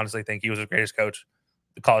 I do honestly think he was the greatest coach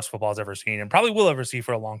the college football has ever seen and probably will ever see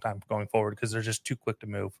for a long time going forward, because they're just too quick to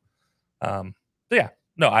move. Honestly,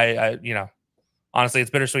 it's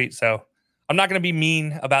bittersweet. So I'm not going to be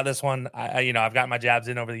mean about this one. I've got my jabs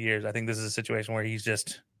in over the years. I think this is a situation where he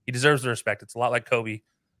deserves the respect. It's a lot like Kobe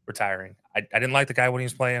retiring. I didn't like the guy when he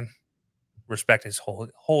was playing. Respect his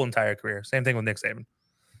whole entire career. Same thing with Nick Saban.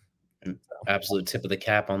 Absolute tip of the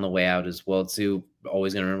cap on the way out as well too.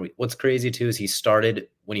 Always gonna remember what's crazy too is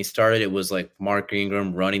when he started, it was like Mark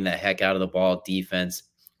Ingram running the heck out of the ball, defense,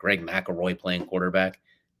 Greg McElroy playing quarterback.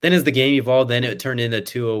 Then as the game evolved, then it turned into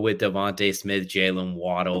Tua with Devontae Smith, Jalen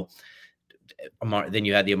Waddle. Then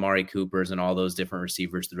you had the Amari Coopers and all those different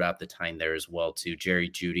receivers throughout the time there as well too. Jerry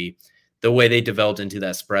Jeudy. The way they developed into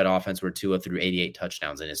that spread offense where Tua threw 88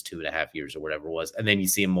 touchdowns in his 2.5 years or whatever it was. And then you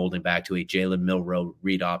see him molding back to a Jalen Milroe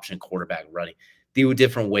read option quarterback running. The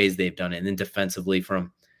different ways they've done it. And then defensively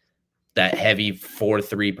from that heavy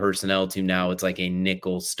 4-3 personnel to now it's like a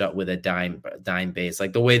nickel stuck with a dime base.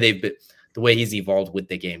 Like the way he's evolved with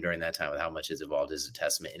the game during that time with how much he's evolved is a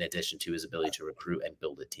testament in addition to his ability to recruit and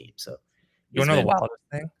build a team. So you want to know the wildest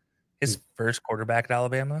thing? His first quarterback at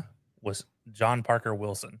Alabama was John Parker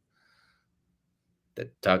Wilson.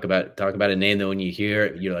 Talk about a name that when you hear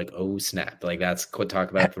it, you're like, oh snap! Like that's what talk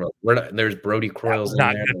about. There's Brody Croyles in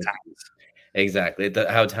there. Exactly.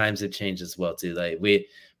 How times have changed as well too.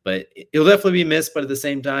 But it'll definitely be missed. But at the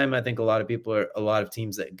same time, I think a lot of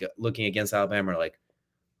teams that looking against Alabama are like,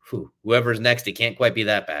 whoever's next, it can't quite be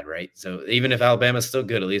that bad, right? So even if Alabama's still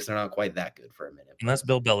good, at least they're not quite that good for a minute. Unless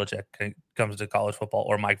Bill Belichick comes to college football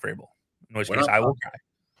or Mike Vrabel, in which case I will cry.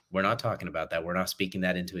 We're not talking about that. We're not speaking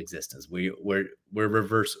that into existence. We're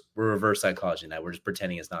reverse psychology in that. We're just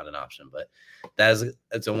pretending it's not an option. But that's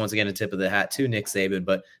once again a tip of the hat to Nick Saban.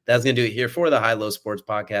 But that's going to do it here for the High Low Sports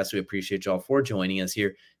Podcast. We appreciate y'all for joining us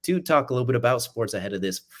here to talk a little bit about sports ahead of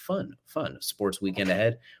this fun sports weekend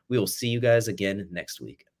ahead. We will see you guys again next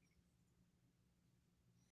week.